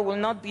tomorrow will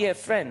not be a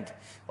friend.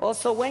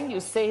 Also, when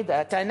you say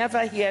that, I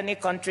never hear any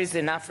countries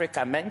in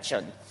Africa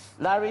mentioned.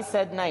 Larry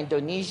said now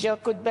Indonesia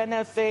could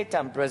benefit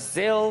and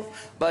Brazil,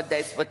 but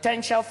there's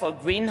potential for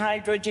green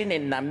hydrogen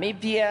in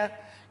Namibia.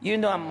 You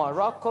know, and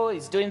Morocco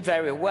is doing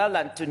very well,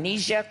 and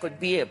Tunisia could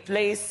be a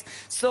place.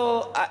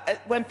 So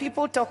when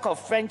people talk of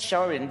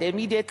friend-shoring, they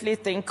immediately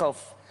think of,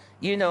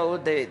 you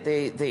know,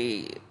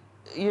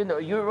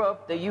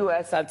 Europe, the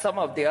US, and some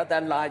of the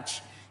other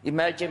large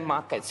emerging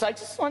markets. So I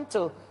just want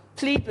to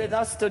plead with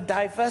us to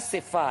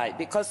diversify,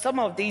 because some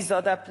of these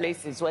other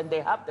places, when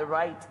they have the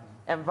right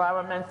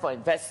environment for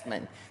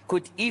investment,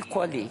 could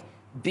equally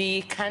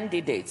be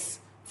candidates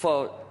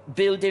for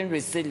building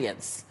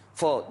resilience,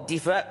 for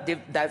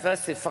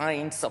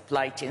diversifying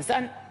supply chains.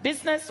 And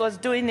business was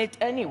doing it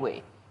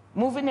anyway,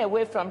 moving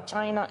away from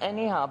China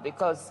anyhow,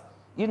 because,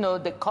 you know,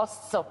 the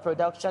costs of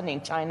production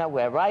in China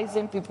were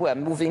rising. People were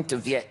moving to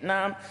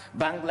Vietnam,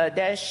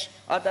 Bangladesh,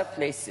 other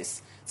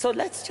places. So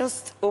let's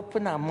just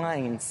open our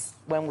minds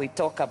when we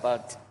talk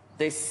about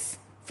this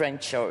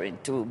friend-shoring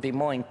to be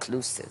more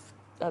inclusive.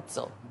 That's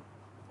all.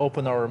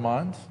 Open our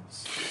minds?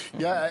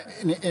 Yeah,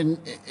 in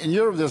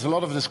Europe, there's a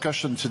lot of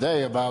discussion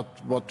today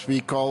about what we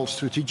call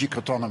strategic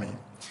autonomy.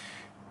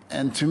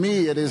 And to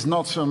me, it is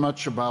not so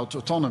much about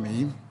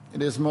autonomy,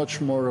 it is much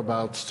more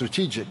about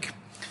strategic.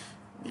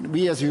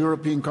 We as a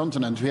European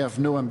continent, we have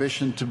no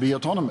ambition to be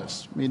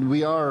autonomous. I mean,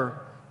 we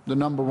are the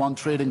 #1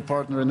 trading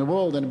partner in the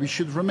world, and we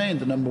should remain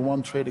the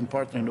 #1 trading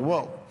partner in the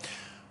world.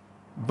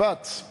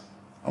 But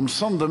on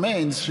some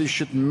domains, we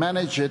should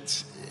manage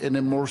it in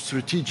a more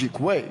strategic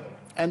way.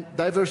 And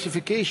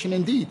diversification,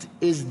 indeed,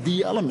 is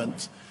the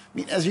element. I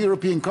mean, as a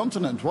European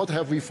continent, what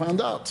have we found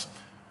out?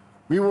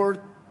 We were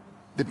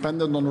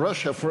dependent on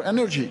Russia for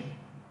energy.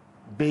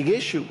 Big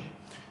issue.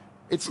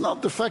 It's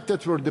not the fact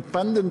that we're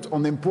dependent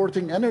on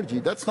importing energy.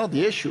 That's not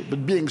the issue.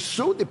 But being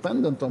so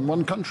dependent on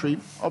one country,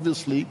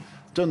 obviously,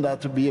 turned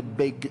out to be a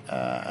big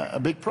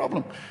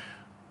problem.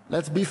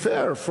 Let's be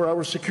fair. For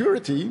our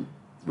security,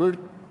 we're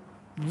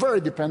very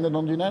dependent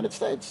on the United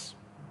States.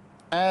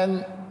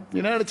 And the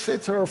United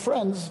States are our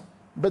friends,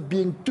 but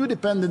being too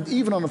dependent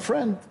even on a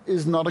friend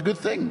is not a good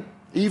thing.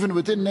 Even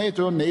within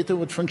NATO, NATO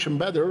would function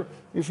better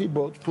if we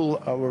both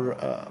pull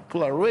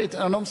our weight.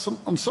 And on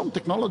some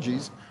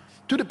technologies,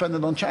 too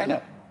dependent on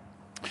China.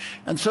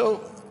 And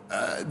so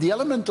the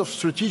element of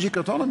strategic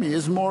autonomy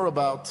is more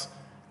about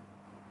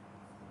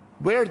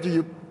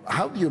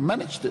how do you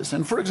manage this?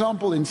 And for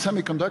example, in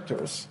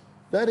semiconductors,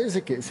 that is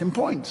a case in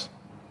point.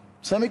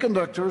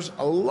 Semiconductors,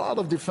 a lot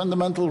of the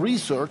fundamental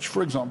research,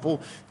 for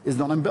example, is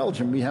done in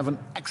Belgium. We have an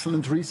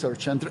excellent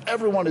research center.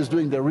 Everyone is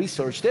doing their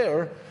research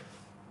there.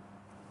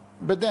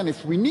 But then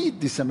if we need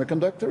these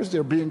semiconductors,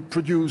 they're being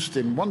produced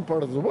in one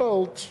part of the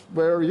world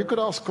where you could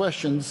ask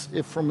questions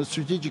if from a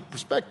strategic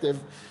perspective,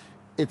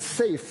 it's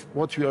safe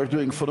what we are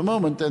doing for the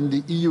moment. And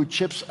the EU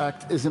Chips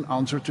Act is an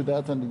answer to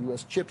that, and the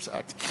US Chips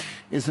Act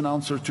is an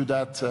answer to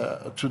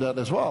that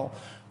as well.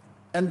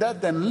 And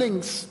that then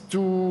links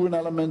to an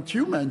element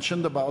you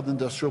mentioned about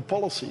industrial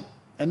policy.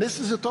 And this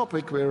is a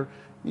topic where,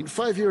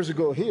 5 years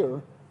ago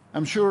here,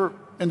 I'm sure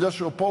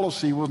industrial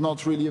policy was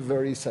not really a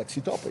very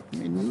sexy topic. I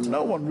mean,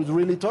 no one would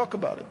really talk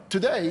about it.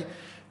 Today,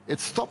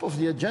 it's top of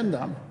the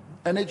agenda,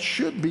 and it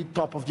should be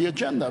top of the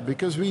agenda,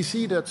 because we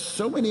see that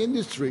so many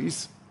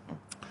industries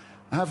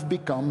have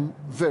become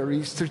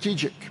very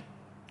strategic.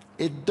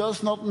 It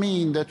does not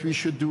mean that we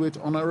should do it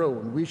on our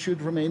own. We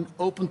should remain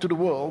open to the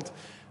world,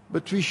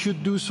 but we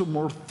should do some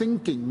more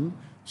thinking,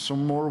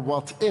 some more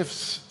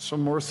what-ifs,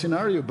 some more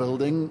scenario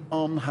building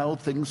on how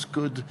things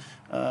could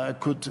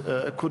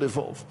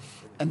evolve.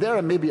 And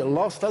there may be a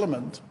last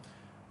element.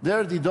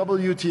 There the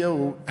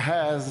WTO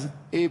has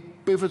a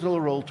pivotal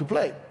role to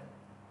play.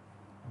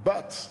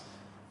 But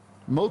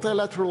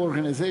multilateral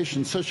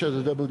organizations such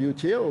as the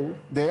WTO,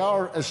 they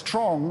are as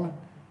strong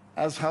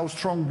as how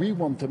strong we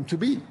want them to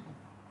be.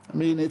 I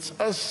mean, it's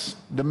us,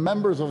 the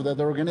members of that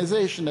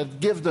organization, that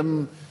give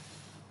them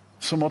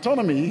some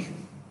autonomy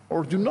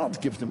or do not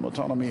give them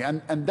autonomy.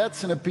 And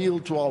that's an appeal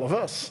to all of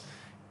us.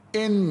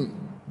 In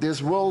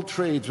this world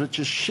trade, which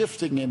is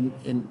shifting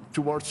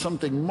towards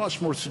something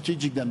much more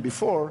strategic than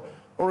before,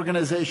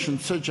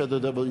 organizations such as the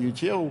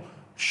WTO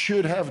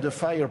should have the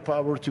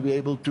firepower to be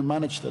able to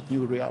manage that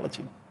new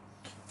reality.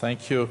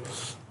 Thank you.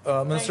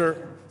 Minister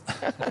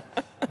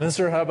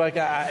Habeck,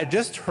 I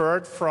just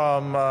heard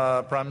from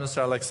Prime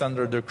Minister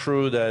Alexander De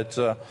Croo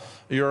that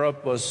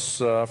Europe was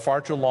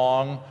far too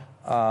long,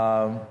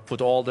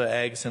 put all the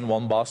eggs in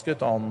one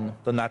basket on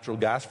the natural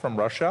gas from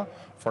Russia,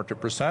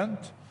 40%.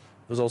 He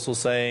was also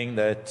saying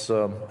that,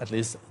 at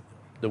least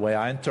the way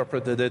I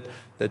interpreted it,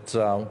 that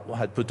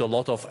had put a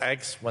lot of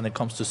eggs when it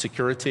comes to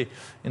security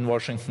in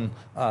Washington,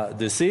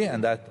 D.C.,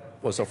 and that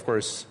was, of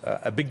course,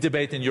 a big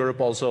debate in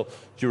Europe also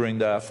during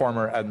the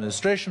former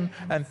administration.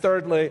 And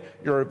thirdly,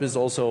 Europe is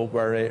also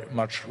very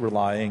much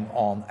relying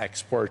on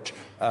export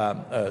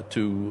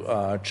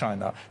to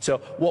China. So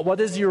what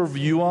is your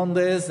view on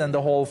this and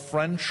the whole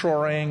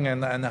friendshoring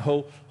and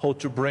how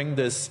to bring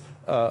this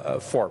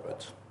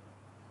forward?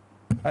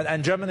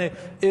 And Germany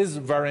is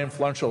very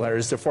influential here.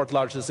 It's the fourth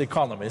largest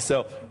economy.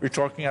 So we're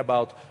talking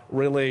about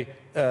really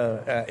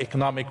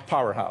economic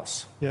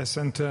powerhouse. Yes,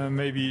 and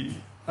maybe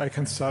I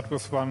can start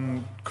with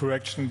one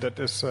correction that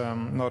is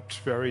not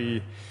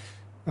very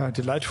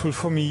delightful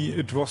for me.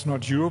 It was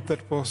not Europe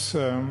that was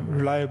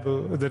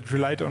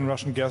relied on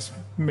Russian gas.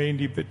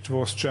 Mainly it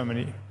was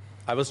Germany.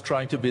 I was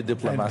trying to be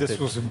diplomatic. And this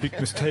was a big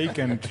mistake.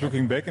 And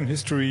looking back in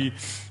history,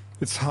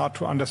 it's hard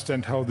to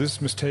understand how this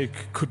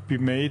mistake could be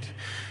made,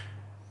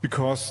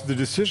 because the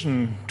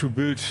decision to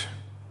build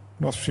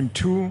Nord Stream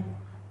 2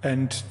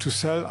 and to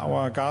sell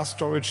our gas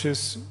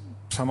storages,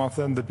 some of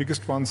them the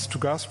biggest ones, to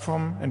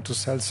Gazprom, and to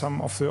sell some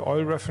of the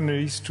oil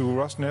refineries to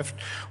Rosneft,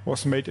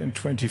 was made in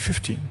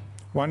 2015,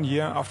 1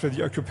 year after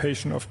the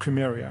occupation of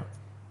Crimea.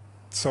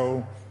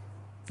 So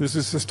this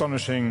is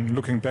astonishing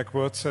looking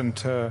backwards, and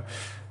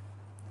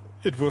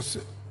it was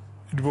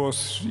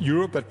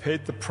Europe that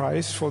paid the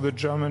price for the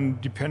German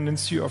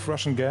dependency of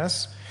Russian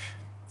gas,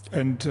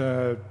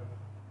 and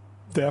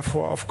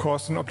therefore, of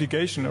course, an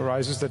obligation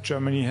arises that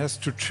Germany has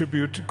to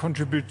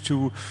contribute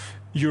to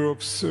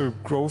Europe's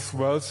growth,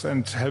 wealth,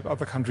 and help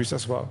other countries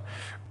as well.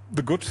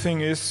 The good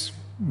thing is,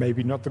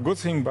 maybe not the good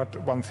thing, but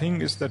one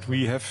thing is that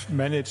we have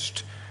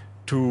managed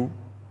to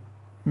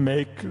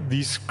make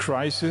these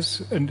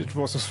crises, and it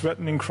was a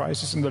threatening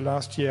crisis in the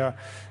last year,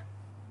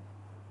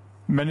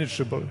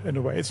 manageable in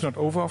a way. It's not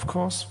over, of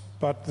course,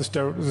 but the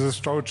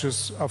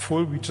storages are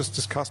full. We just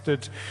discussed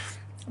it.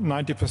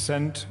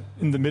 90%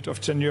 in the mid of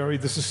January.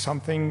 This is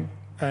something,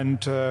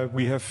 and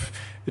we have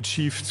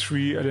achieved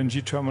 3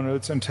 LNG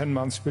terminals and 10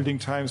 months building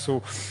time.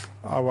 So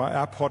our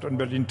airport in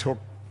Berlin took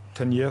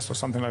 10 years or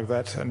something like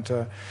that,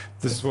 and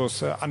this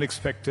was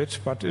unexpected,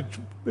 but it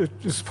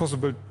is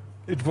possible.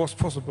 It was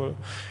possible,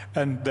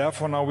 and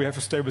therefore now we have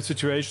a stable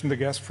situation. The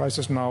gas price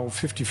is now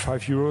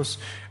 55 euros.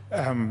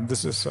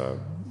 This is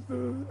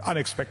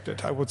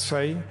unexpected, I would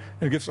say.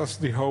 It gives us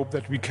the hope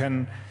that we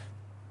can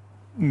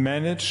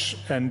manage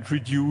and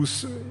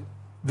reduce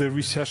the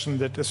recession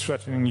that is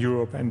threatening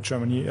Europe and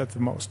Germany at the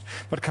most.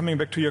 But coming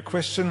back to your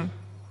question,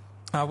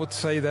 I would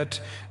say that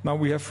now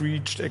we have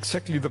reached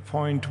exactly the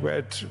point where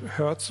it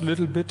hurts a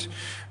little bit,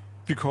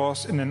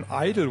 because in an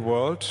idle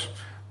world,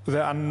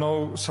 there are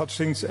no such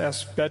things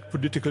as bad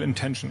political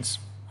intentions.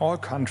 All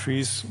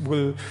countries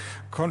will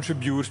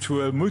contribute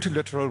to a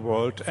multilateral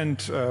world and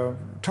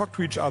talk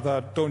to each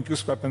other, don't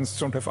use weapons,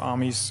 don't have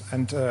armies,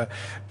 and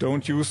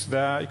don't use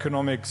their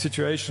economic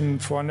situation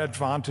for an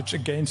advantage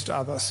against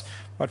others.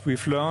 But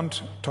we've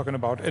learned, talking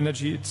about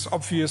energy, it's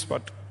obvious,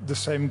 but the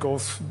same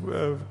goes,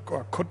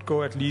 or could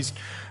go at least,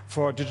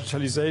 for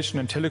digitalization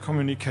and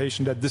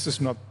telecommunication, that this is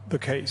not the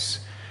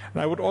case.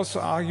 And I would also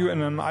argue,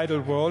 in an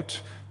idle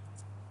world,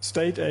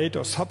 state aid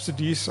or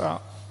subsidies are,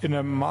 in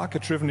a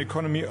market-driven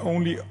economy,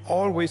 only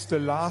always the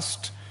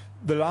last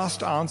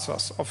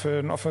answers of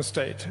a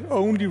state,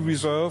 only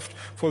reserved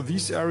for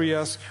these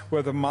areas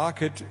where the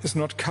market is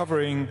not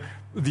covering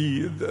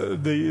the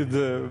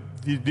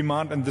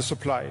demand and the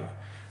supply.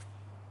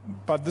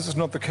 But this is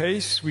not the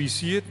case. We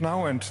see it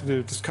now, and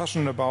the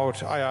discussion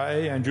about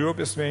IRA and Europe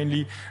is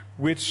mainly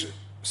which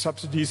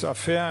subsidies are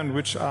fair and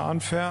which are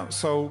unfair.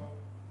 So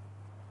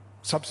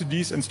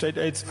subsidies and state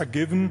aids are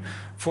given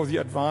for the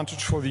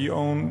advantage for the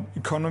own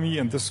economy,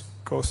 and this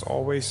goes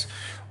always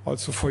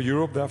also for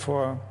Europe.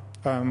 Therefore,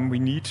 we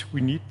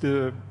need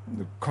the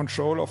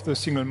control of the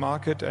single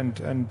market and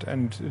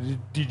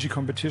DG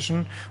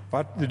competition,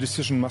 but the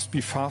decision must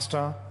be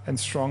faster and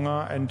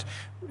stronger, and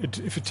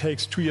if it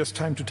takes 2 years'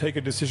 time to take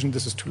a decision,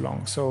 this is too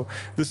long. So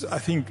I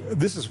think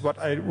this is what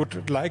I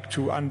would like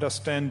to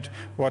understand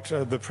what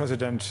the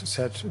President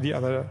said the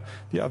other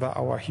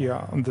hour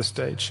here on the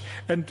stage.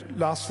 And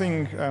last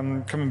thing,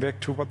 coming back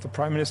to what the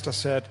Prime Minister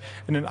said,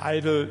 in an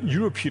idle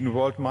European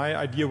world, my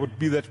idea would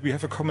be that we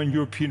have a common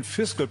European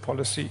fiscal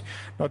policy,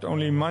 not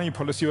only money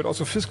policy, but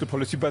also fiscal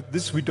policy, but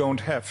this we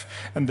don't have.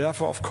 And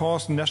therefore, of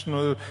course,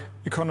 national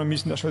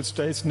economies, national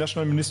states,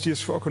 national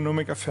ministries for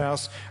economic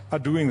affairs are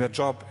doing their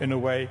job in a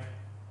way.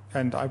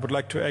 And I would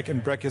like to add in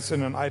brackets,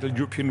 in an ideal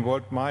European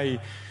world, my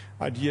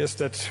idea is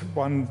that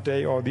one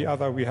day or the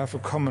other we have a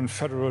common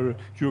federal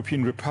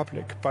European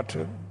republic, but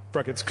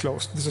brackets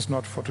closed. This is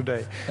not for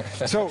today.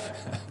 So,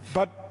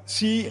 but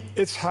see,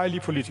 it's highly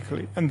political,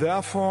 and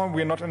therefore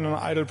we are not in an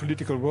ideal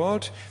political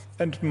world.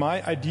 And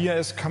my idea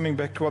is, coming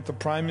back to what the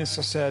Prime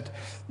Minister said,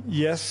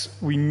 yes,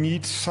 we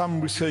need some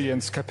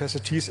resilience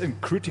capacities in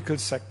critical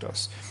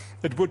sectors.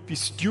 It would be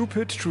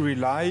stupid to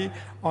rely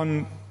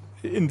on,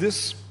 in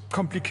this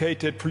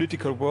complicated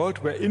political world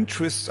where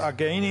interests are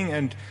gaining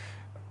and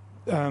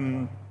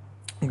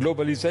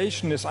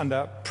globalization is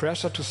under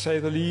pressure, to say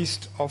the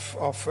least, of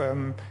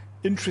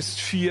interest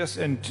spheres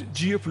and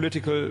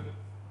geopolitical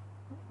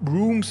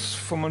rooms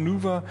for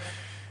maneuver.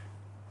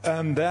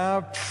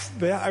 There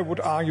I would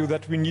argue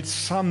that we need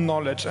some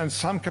knowledge and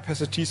some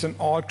capacities in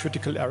all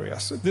critical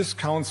areas. This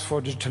counts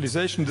for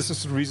digitalization. This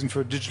is the reason for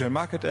the Digital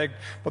Market Act,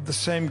 but the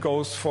same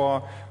goes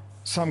for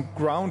some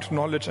ground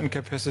knowledge and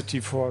capacity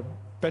for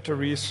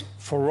batteries,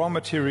 for raw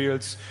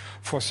materials,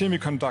 for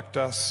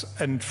semiconductors,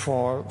 and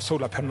for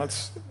solar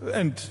panels,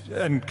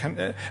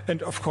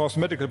 and of course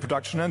medical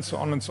production, and so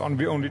on and so on.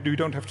 We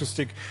don't have to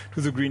stick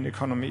to the green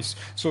economies.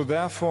 So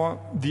therefore,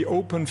 the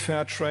open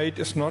fair trade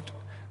is not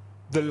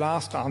the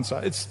last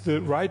answer. It's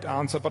the right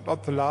answer, but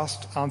not the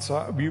last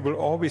answer. We will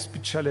always be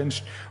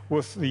challenged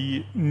with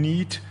the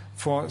need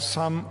for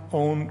some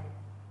own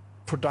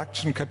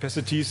production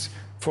capacities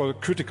for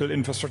critical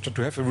infrastructure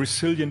to have a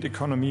resilient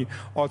economy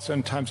also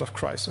in times of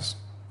crisis.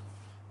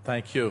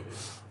 Thank you.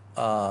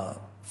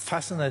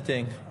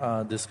 Fascinating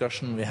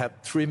discussion. We have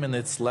 3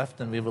 minutes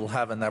left, and we will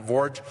have an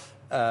award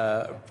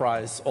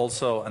prize,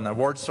 also an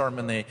award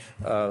ceremony.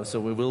 So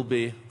we will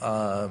be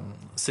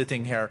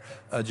sitting here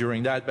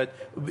during that. But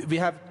we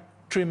have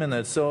 3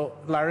 minutes. So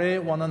Larry,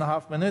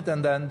 1.5 minutes,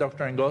 and then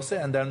Dr.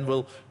 Ngozi, and then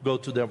we'll go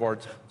to the award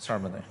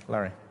ceremony.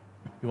 Larry,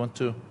 you want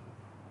to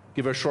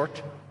give a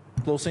short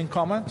closing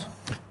comment?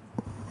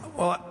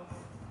 Well,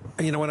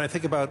 you know, when I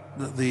think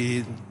about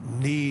the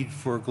need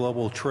for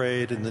global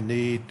trade and the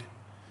need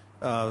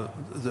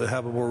to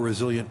have a more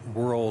resilient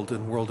world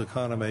and world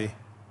economy,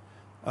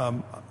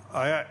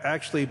 I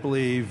actually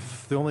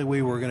believe the only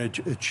way we're going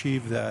to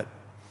achieve that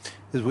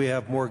is we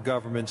have more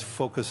governments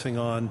focusing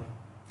on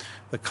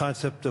the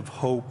concept of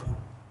hope.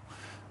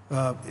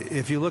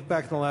 If you look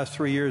back in the last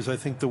 3 years, I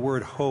think the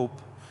word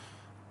hope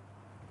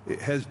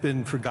has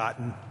been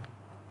forgotten.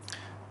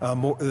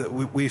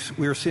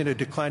 We are seeing a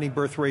declining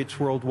birth rates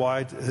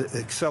worldwide,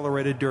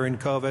 accelerated during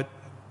COVID.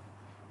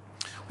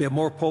 We have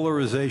more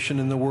polarization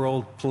in the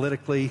world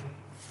politically.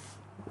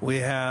 We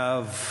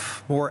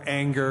have more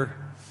anger.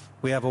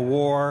 We have a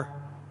war.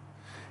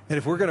 And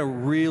if we're going to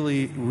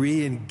really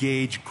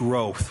re-engage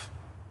growth,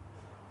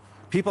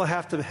 people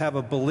have to have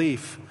a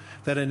belief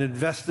that in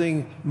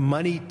investing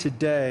money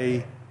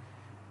today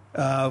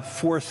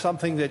for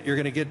something that you're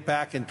going to get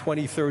back in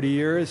 20, 30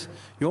 years,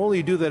 you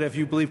only do that if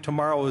you believe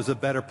tomorrow is a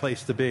better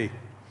place to be.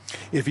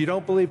 If you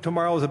don't believe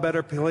tomorrow is a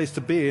better place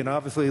to be, and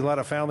obviously a lot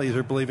of families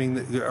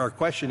are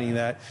questioning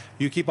that,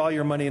 you keep all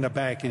your money in a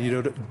bank and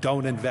you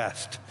don't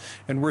invest.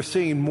 And we're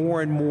seeing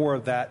more and more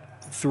of that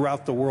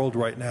throughout the world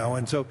right now.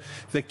 And so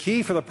the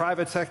key for the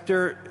private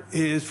sector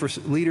is for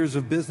leaders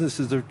of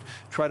businesses to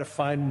try to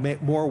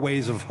find more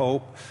ways of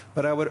hope.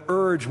 But I would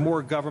urge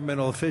more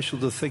governmental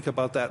officials to think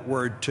about that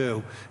word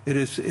too. It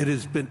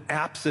has been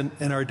absent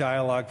in our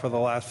dialogue for the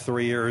last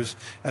 3 years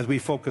as we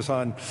focus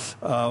on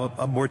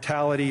a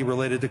mortality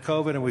related to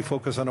COVID, and we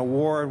focus on a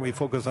war, and we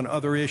focus on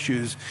other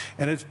issues.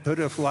 And it's put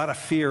a lot of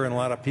fear in a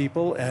lot of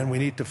people, and we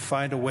need to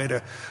find a way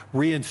to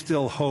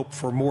reinstill hope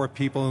for more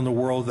people in the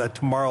world that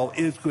tomorrow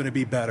is going to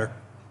be better.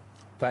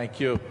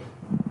 Thank you.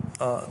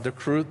 The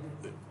crew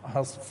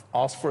has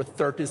asked for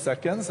 30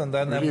 seconds, and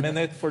then a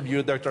minute for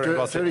you, Dr.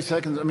 Ngozi. 30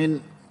 seconds. I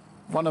mean,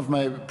 one of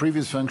my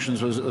previous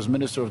functions was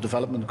Minister of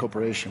Development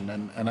Cooperation,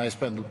 and I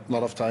spent a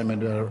lot of time in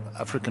the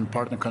African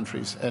partner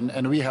countries.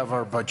 And we have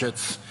our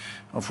budgets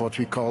of what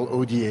we call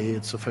ODA,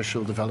 it's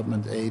Official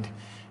Development Aid.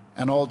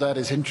 And all that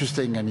is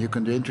interesting, and you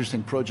can do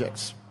interesting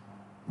projects.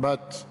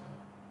 But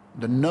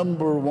the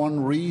number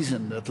one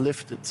reason that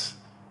lifted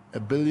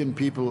 1 billion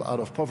people out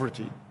of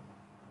poverty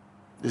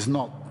is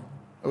not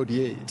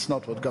ODA. It's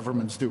not what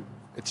governments do.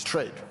 It's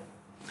trade.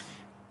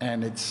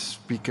 And it's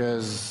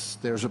because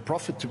there's a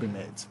profit to be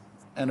made.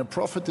 And a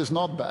profit is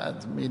not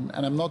bad. I mean,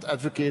 and I'm not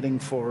advocating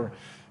for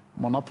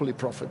monopoly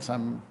profits.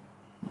 I'm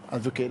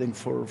advocating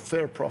for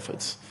fair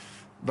profits.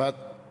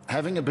 But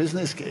having a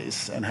business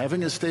case and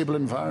having a stable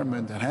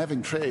environment and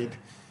having trade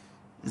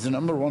is the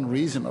number one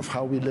reason of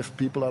how we lift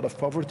people out of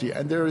poverty.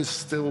 And there is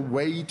still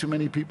way too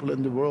many people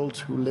in the world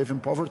who live in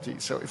poverty.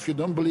 So if you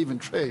don't believe in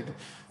trade,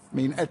 I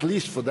mean, at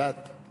least for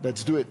that,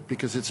 let's do it,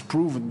 because it's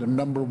proven the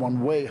number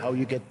one way how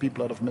you get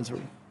people out of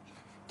misery.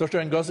 Dr.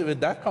 Ngozi,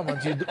 with that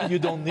comment, you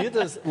don't need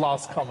a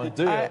last comment,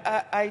 do you?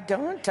 I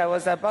don't. I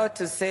was about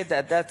to say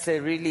that that's a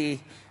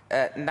really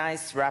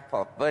nice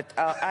wrap-up, but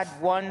I'll add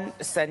one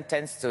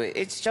sentence to it.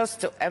 It's just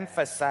to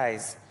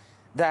emphasize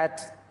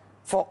that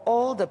for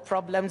all the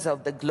problems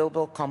of the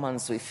global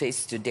commons we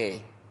face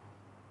today,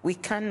 We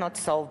cannot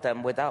solve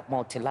them without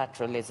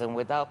multilateralism,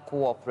 without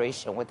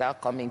cooperation, without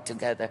coming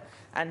together.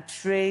 And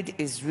trade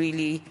is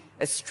really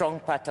a strong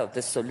part of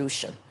the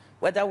solution.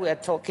 Whether we are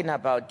talking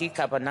about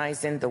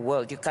decarbonizing the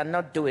world, you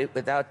cannot do it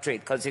without trade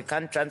because you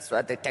can't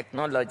transfer the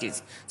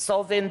technologies.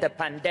 Solving the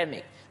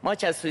pandemic,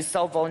 much as we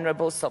solve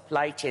vulnerable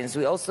supply chains,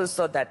 we also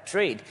saw that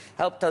trade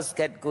helped us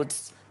get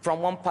goods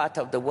from one part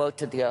of the world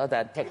to the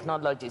other,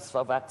 technologies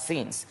for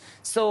vaccines.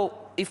 So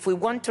if we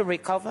want to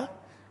recover,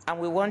 and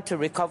we want to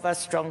recover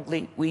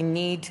strongly, we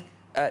need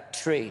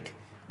trade.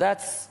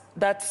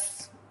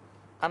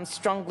 I'm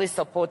strongly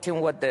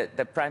supporting what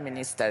the Prime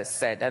Minister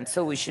said, and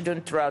so we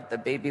shouldn't throw out the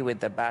baby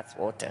with the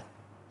bathwater.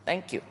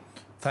 Thank you.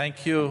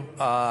 Thank you.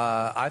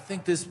 I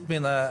think this has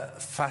been a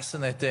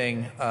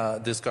fascinating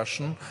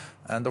discussion.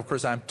 And of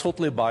course, I'm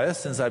totally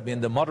biased since I've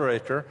been the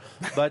moderator,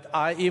 but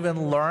I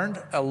even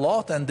learned a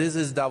lot, and this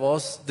is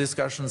Davos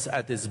discussions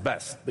at its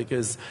best,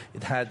 because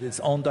it had its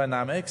own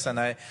dynamics, and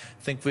I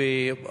think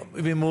we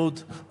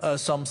moved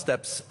some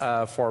steps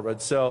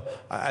forward. So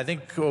I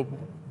think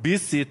be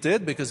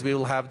seated, because we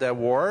will have the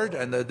award,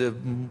 and the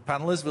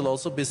panelists will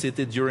also be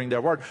seated during the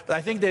award. But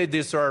I think they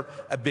deserve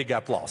a big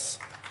applause.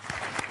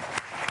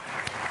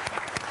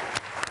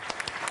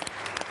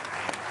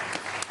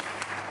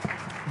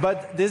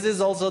 But this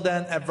is also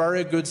then a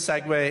very good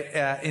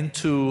segue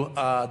into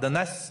the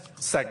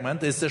next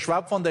segment. Is the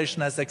Schwab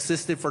Foundation has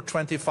existed for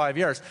 25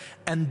 years,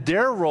 and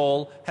their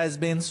role has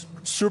been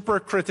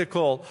super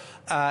critical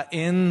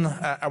in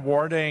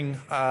awarding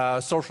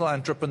social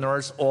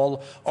entrepreneurs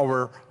all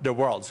over the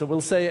world. So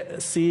we'll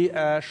see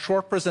a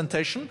short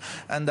presentation,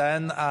 and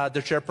then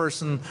the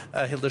chairperson,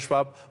 Hilde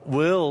Schwab,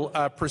 will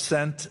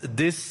present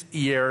this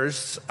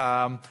year's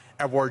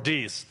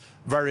awardees,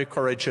 very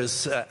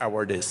courageous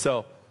awardees.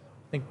 So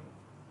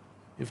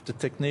if the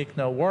technique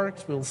now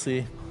works, we'll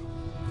see.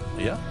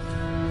 Yeah.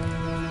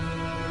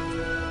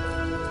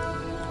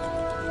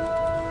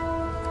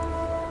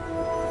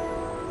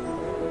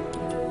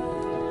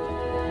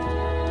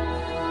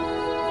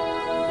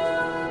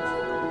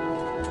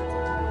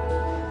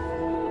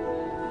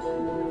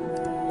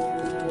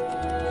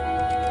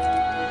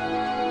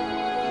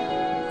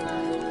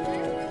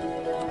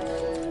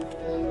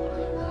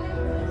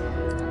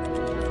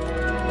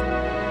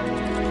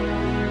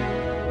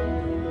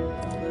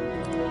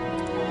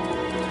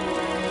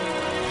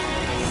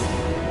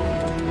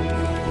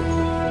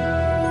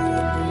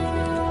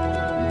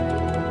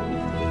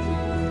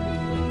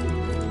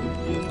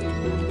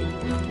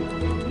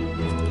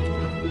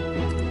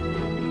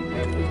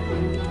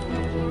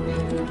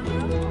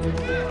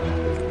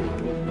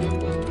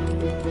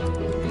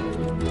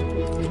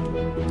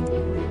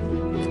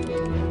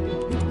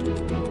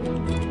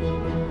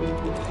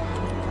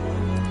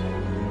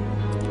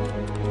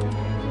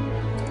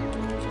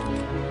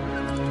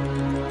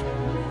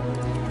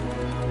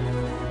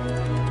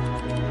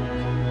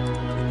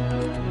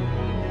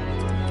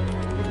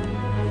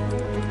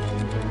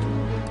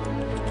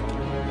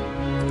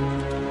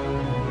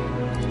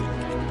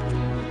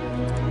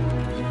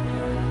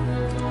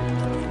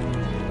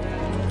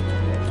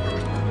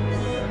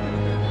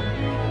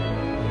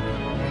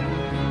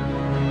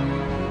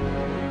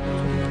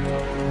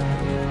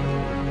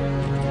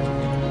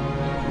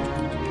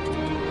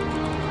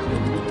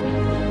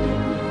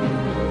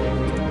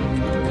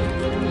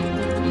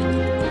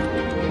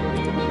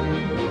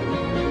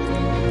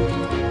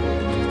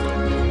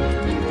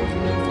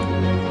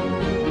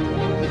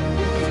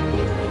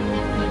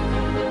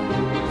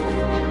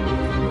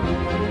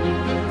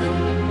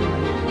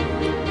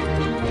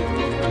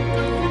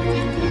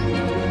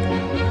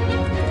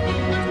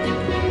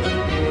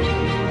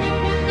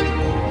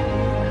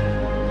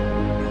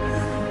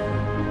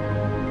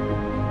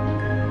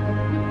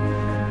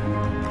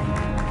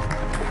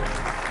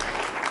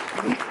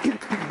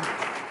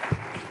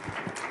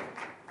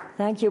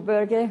 Thank you,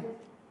 Børge.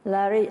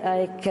 Larry,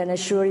 I can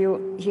assure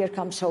you, here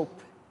comes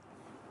hope.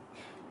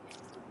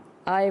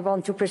 I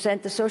want to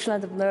present the social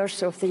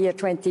entrepreneurs of the year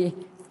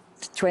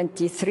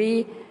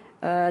 2023.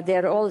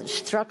 They're all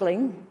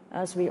struggling,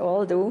 as we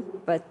all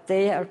do, but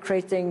they are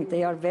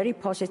very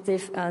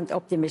positive and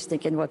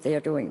optimistic in what they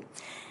are doing.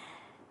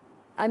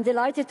 I'm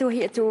delighted to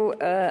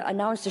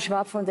announce the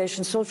Schwab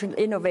Foundation Social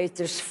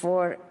Innovators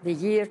for the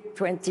year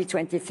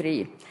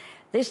 2023.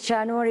 This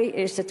January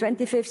is the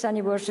 25th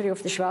anniversary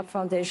of the Schwab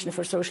Foundation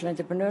for Social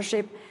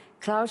Entrepreneurship.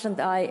 Klaus and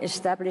I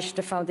established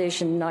the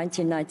foundation in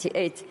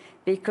 1998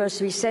 because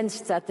we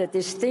sensed that a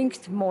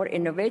distinct, more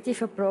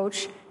innovative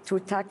approach to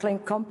tackling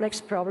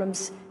complex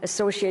problems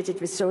associated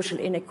with social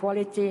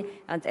inequality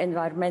and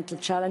environmental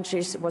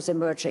challenges was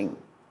emerging.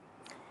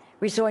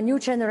 We saw a new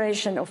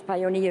generation of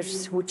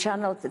pioneers who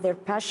channeled their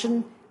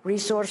passion,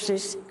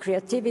 resources,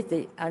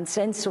 creativity, and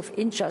sense of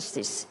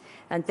injustice,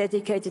 and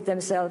dedicated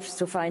themselves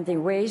to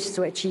finding ways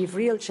to achieve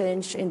real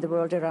change in the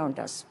world around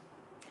us.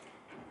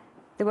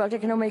 The World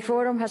Economic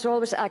Forum has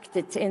always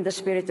acted in the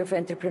spirit of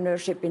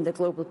entrepreneurship in the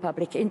global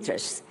public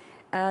interest,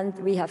 and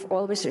we have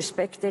always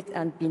respected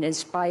and been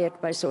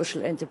inspired by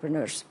social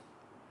entrepreneurs.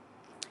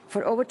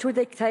 For over 2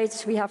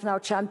 decades, we have now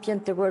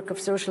championed the work of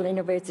social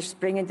innovators,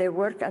 bringing their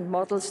work and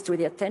models to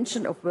the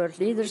attention of world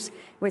leaders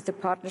with the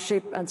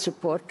partnership and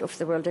support of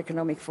the World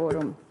Economic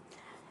Forum.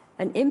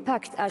 An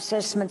impact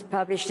assessment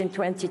published in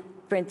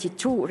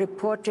 2022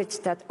 reported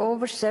that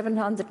over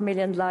 700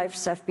 million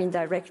lives have been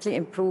directly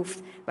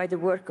improved by the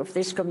work of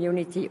this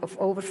community of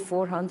over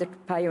 400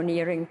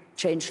 pioneering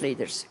change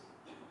leaders.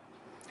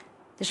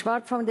 The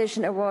Schwab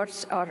Foundation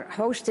Awards are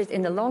hosted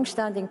in a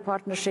long-standing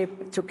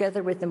partnership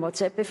together with the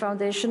Motsepe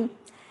Foundation,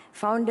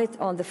 founded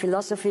on the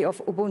philosophy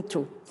of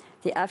Ubuntu,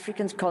 the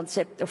African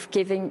concept of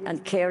giving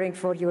and caring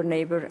for your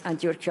neighbor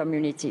and your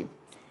community.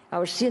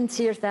 Our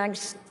sincere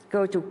thanks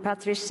go to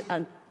Patrice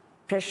and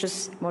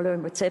Precious Moloi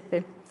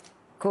Motsepe,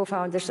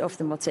 co-founders of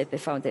the Motsepe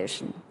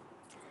Foundation.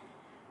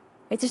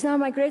 It is now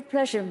my great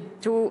pleasure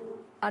to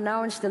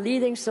announce the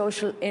leading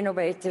social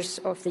innovators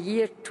of the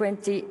year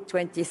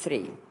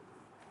 2023.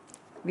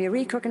 We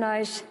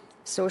recognize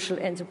social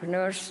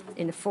entrepreneurs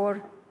in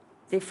 4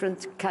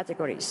 different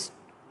categories.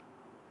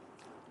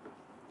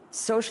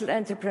 Social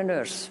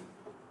entrepreneurs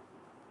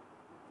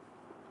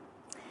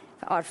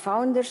are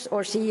founders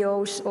or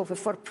CEOs of a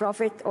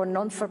for-profit or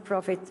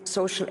non-for-profit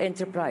social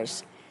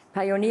enterprise,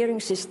 pioneering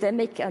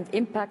systemic and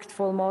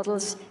impactful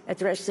models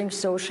addressing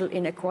social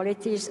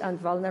inequalities and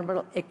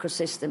vulnerable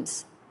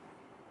ecosystems.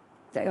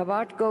 The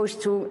award goes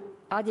to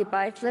Adi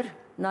Beitler,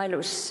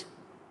 Nilus,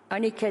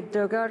 Aniket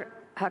Dögar,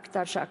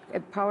 Haktarshak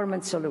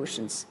Empowerment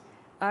Solutions,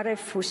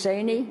 Aref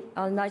Husseini,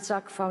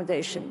 Al-Nizak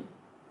Foundation,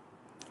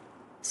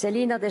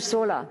 Selina De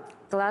Sola,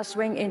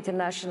 Glasswing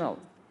International,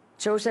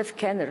 Joseph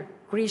Kenner,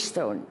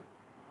 Greystone,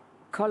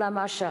 Kola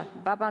Masha,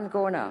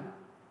 Babangona,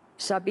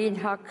 Sabine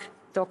Hack,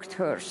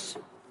 Doctors.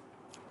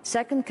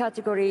 Second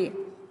category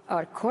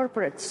are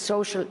corporate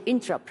social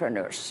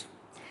intrapreneurs,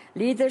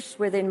 leaders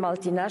within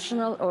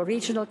multinational or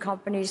regional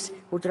companies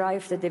who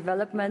drive the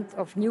development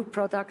of new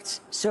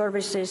products,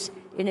 services,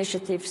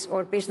 initiatives,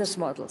 or business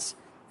models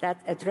that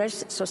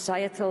address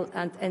societal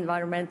and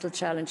environmental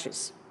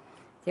challenges.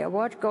 The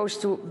award goes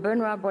to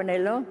Benoit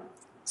Bonello,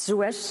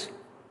 Suez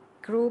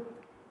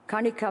Group,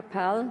 Kanika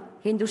Pal,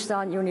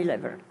 Hindustan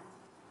Unilever.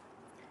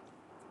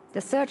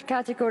 The third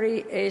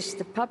category is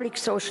the public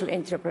social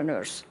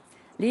entrepreneurs,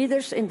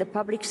 leaders in the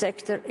public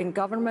sector, in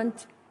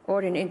government,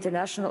 or in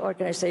international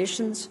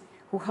organizations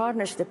who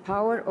harness the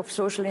power of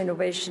social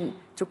innovation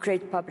to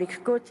create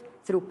public good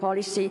through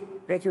policy,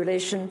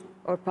 regulation,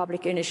 or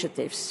public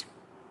initiatives.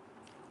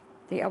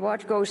 The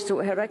award goes to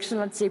Her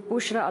Excellency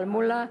Bushra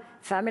Al-Mullah,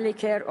 Family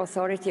Care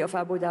Authority of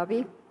Abu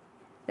Dhabi,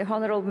 the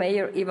Honorable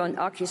Mayor Ivan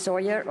Aki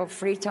Sawyer of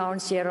Freetown,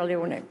 Sierra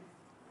Leone.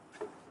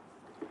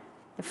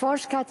 The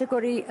fourth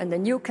category and the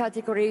new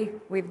category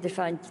we've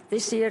defined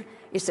this year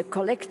is the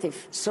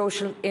collective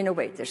social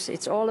innovators.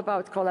 It's all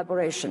about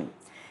collaboration.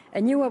 A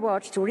new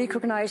award to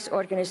recognize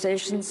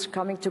organizations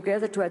coming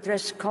together to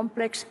address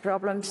complex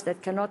problems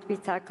that cannot be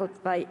tackled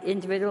by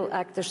individual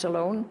actors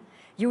alone,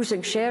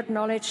 using shared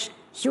knowledge,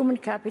 human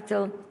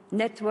capital,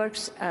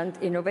 networks, and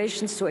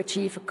innovations to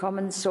achieve a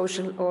common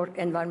social or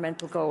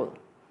environmental goal.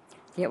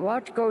 The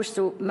award goes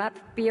to MAP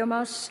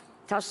Biomass,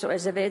 Tasso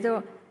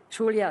Azevedo,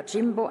 Julia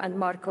Jimbo, and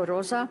Marco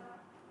Rosa.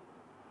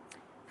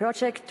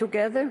 Project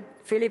Together,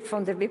 Philipp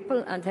von der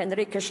Wippel and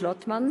Henrike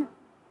Schlottmann.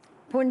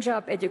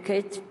 Punjab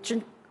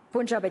Education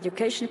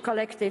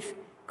Collective,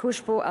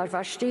 Khushbu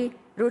Arvashti,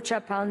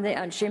 Rucha Pandey,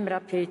 and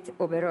Shimrapreet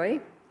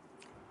Oberoi.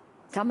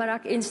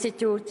 Tamarak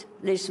Institute,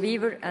 Liz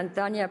Weaver and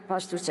Tanya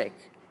Pastusek.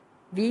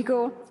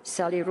 Vigo,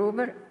 Sally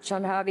Ruber,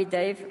 Janhavi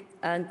Dave,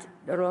 and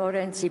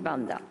Lorenzi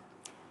Banda.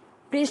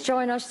 Please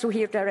join us to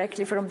hear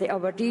directly from the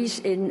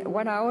awardees in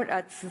 1 hour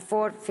at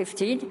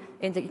 4:15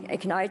 in the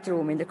Ignite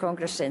Room in the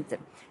Congress Center,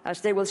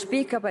 as they will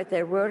speak about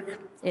their work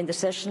in the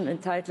session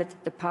entitled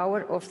The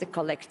Power of the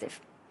Collective.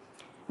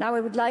 Now I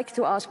would like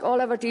to ask all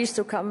awardees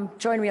to come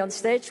join me on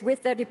stage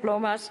with their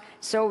diplomas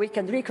so we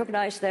can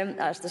recognize them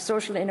as the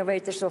Social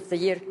Innovators of the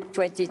Year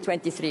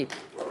 2023.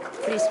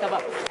 Please come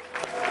up.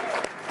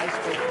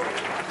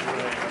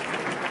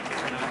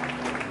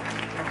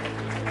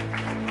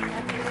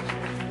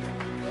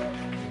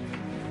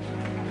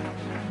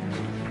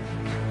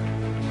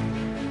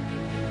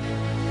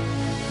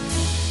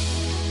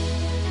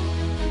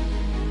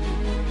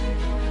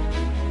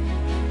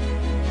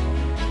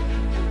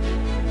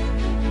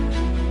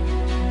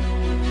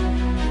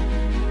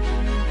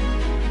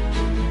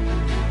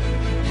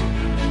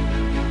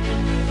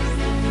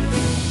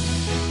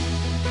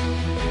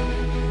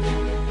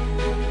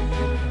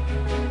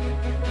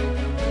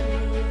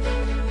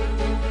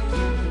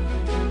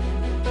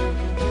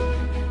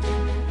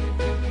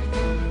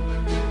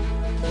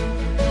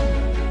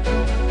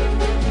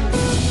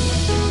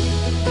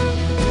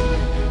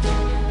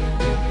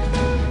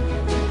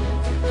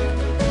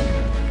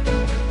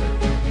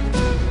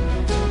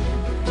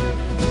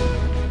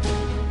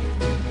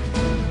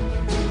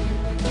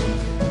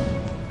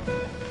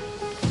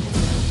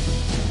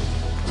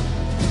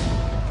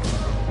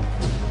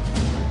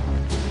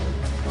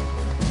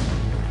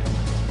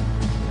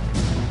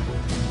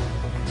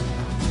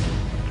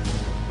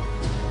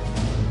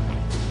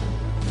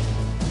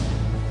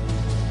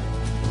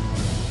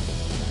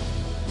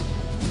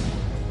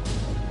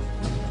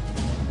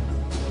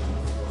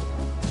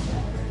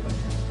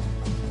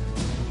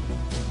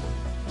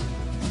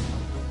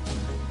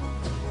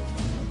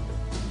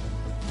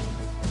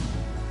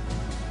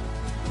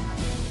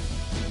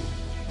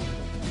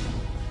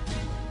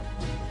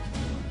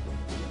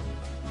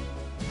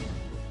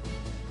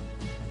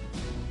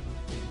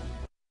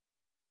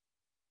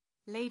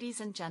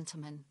 Ladies and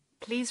gentlemen,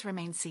 please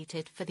remain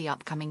seated for the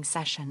upcoming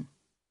session.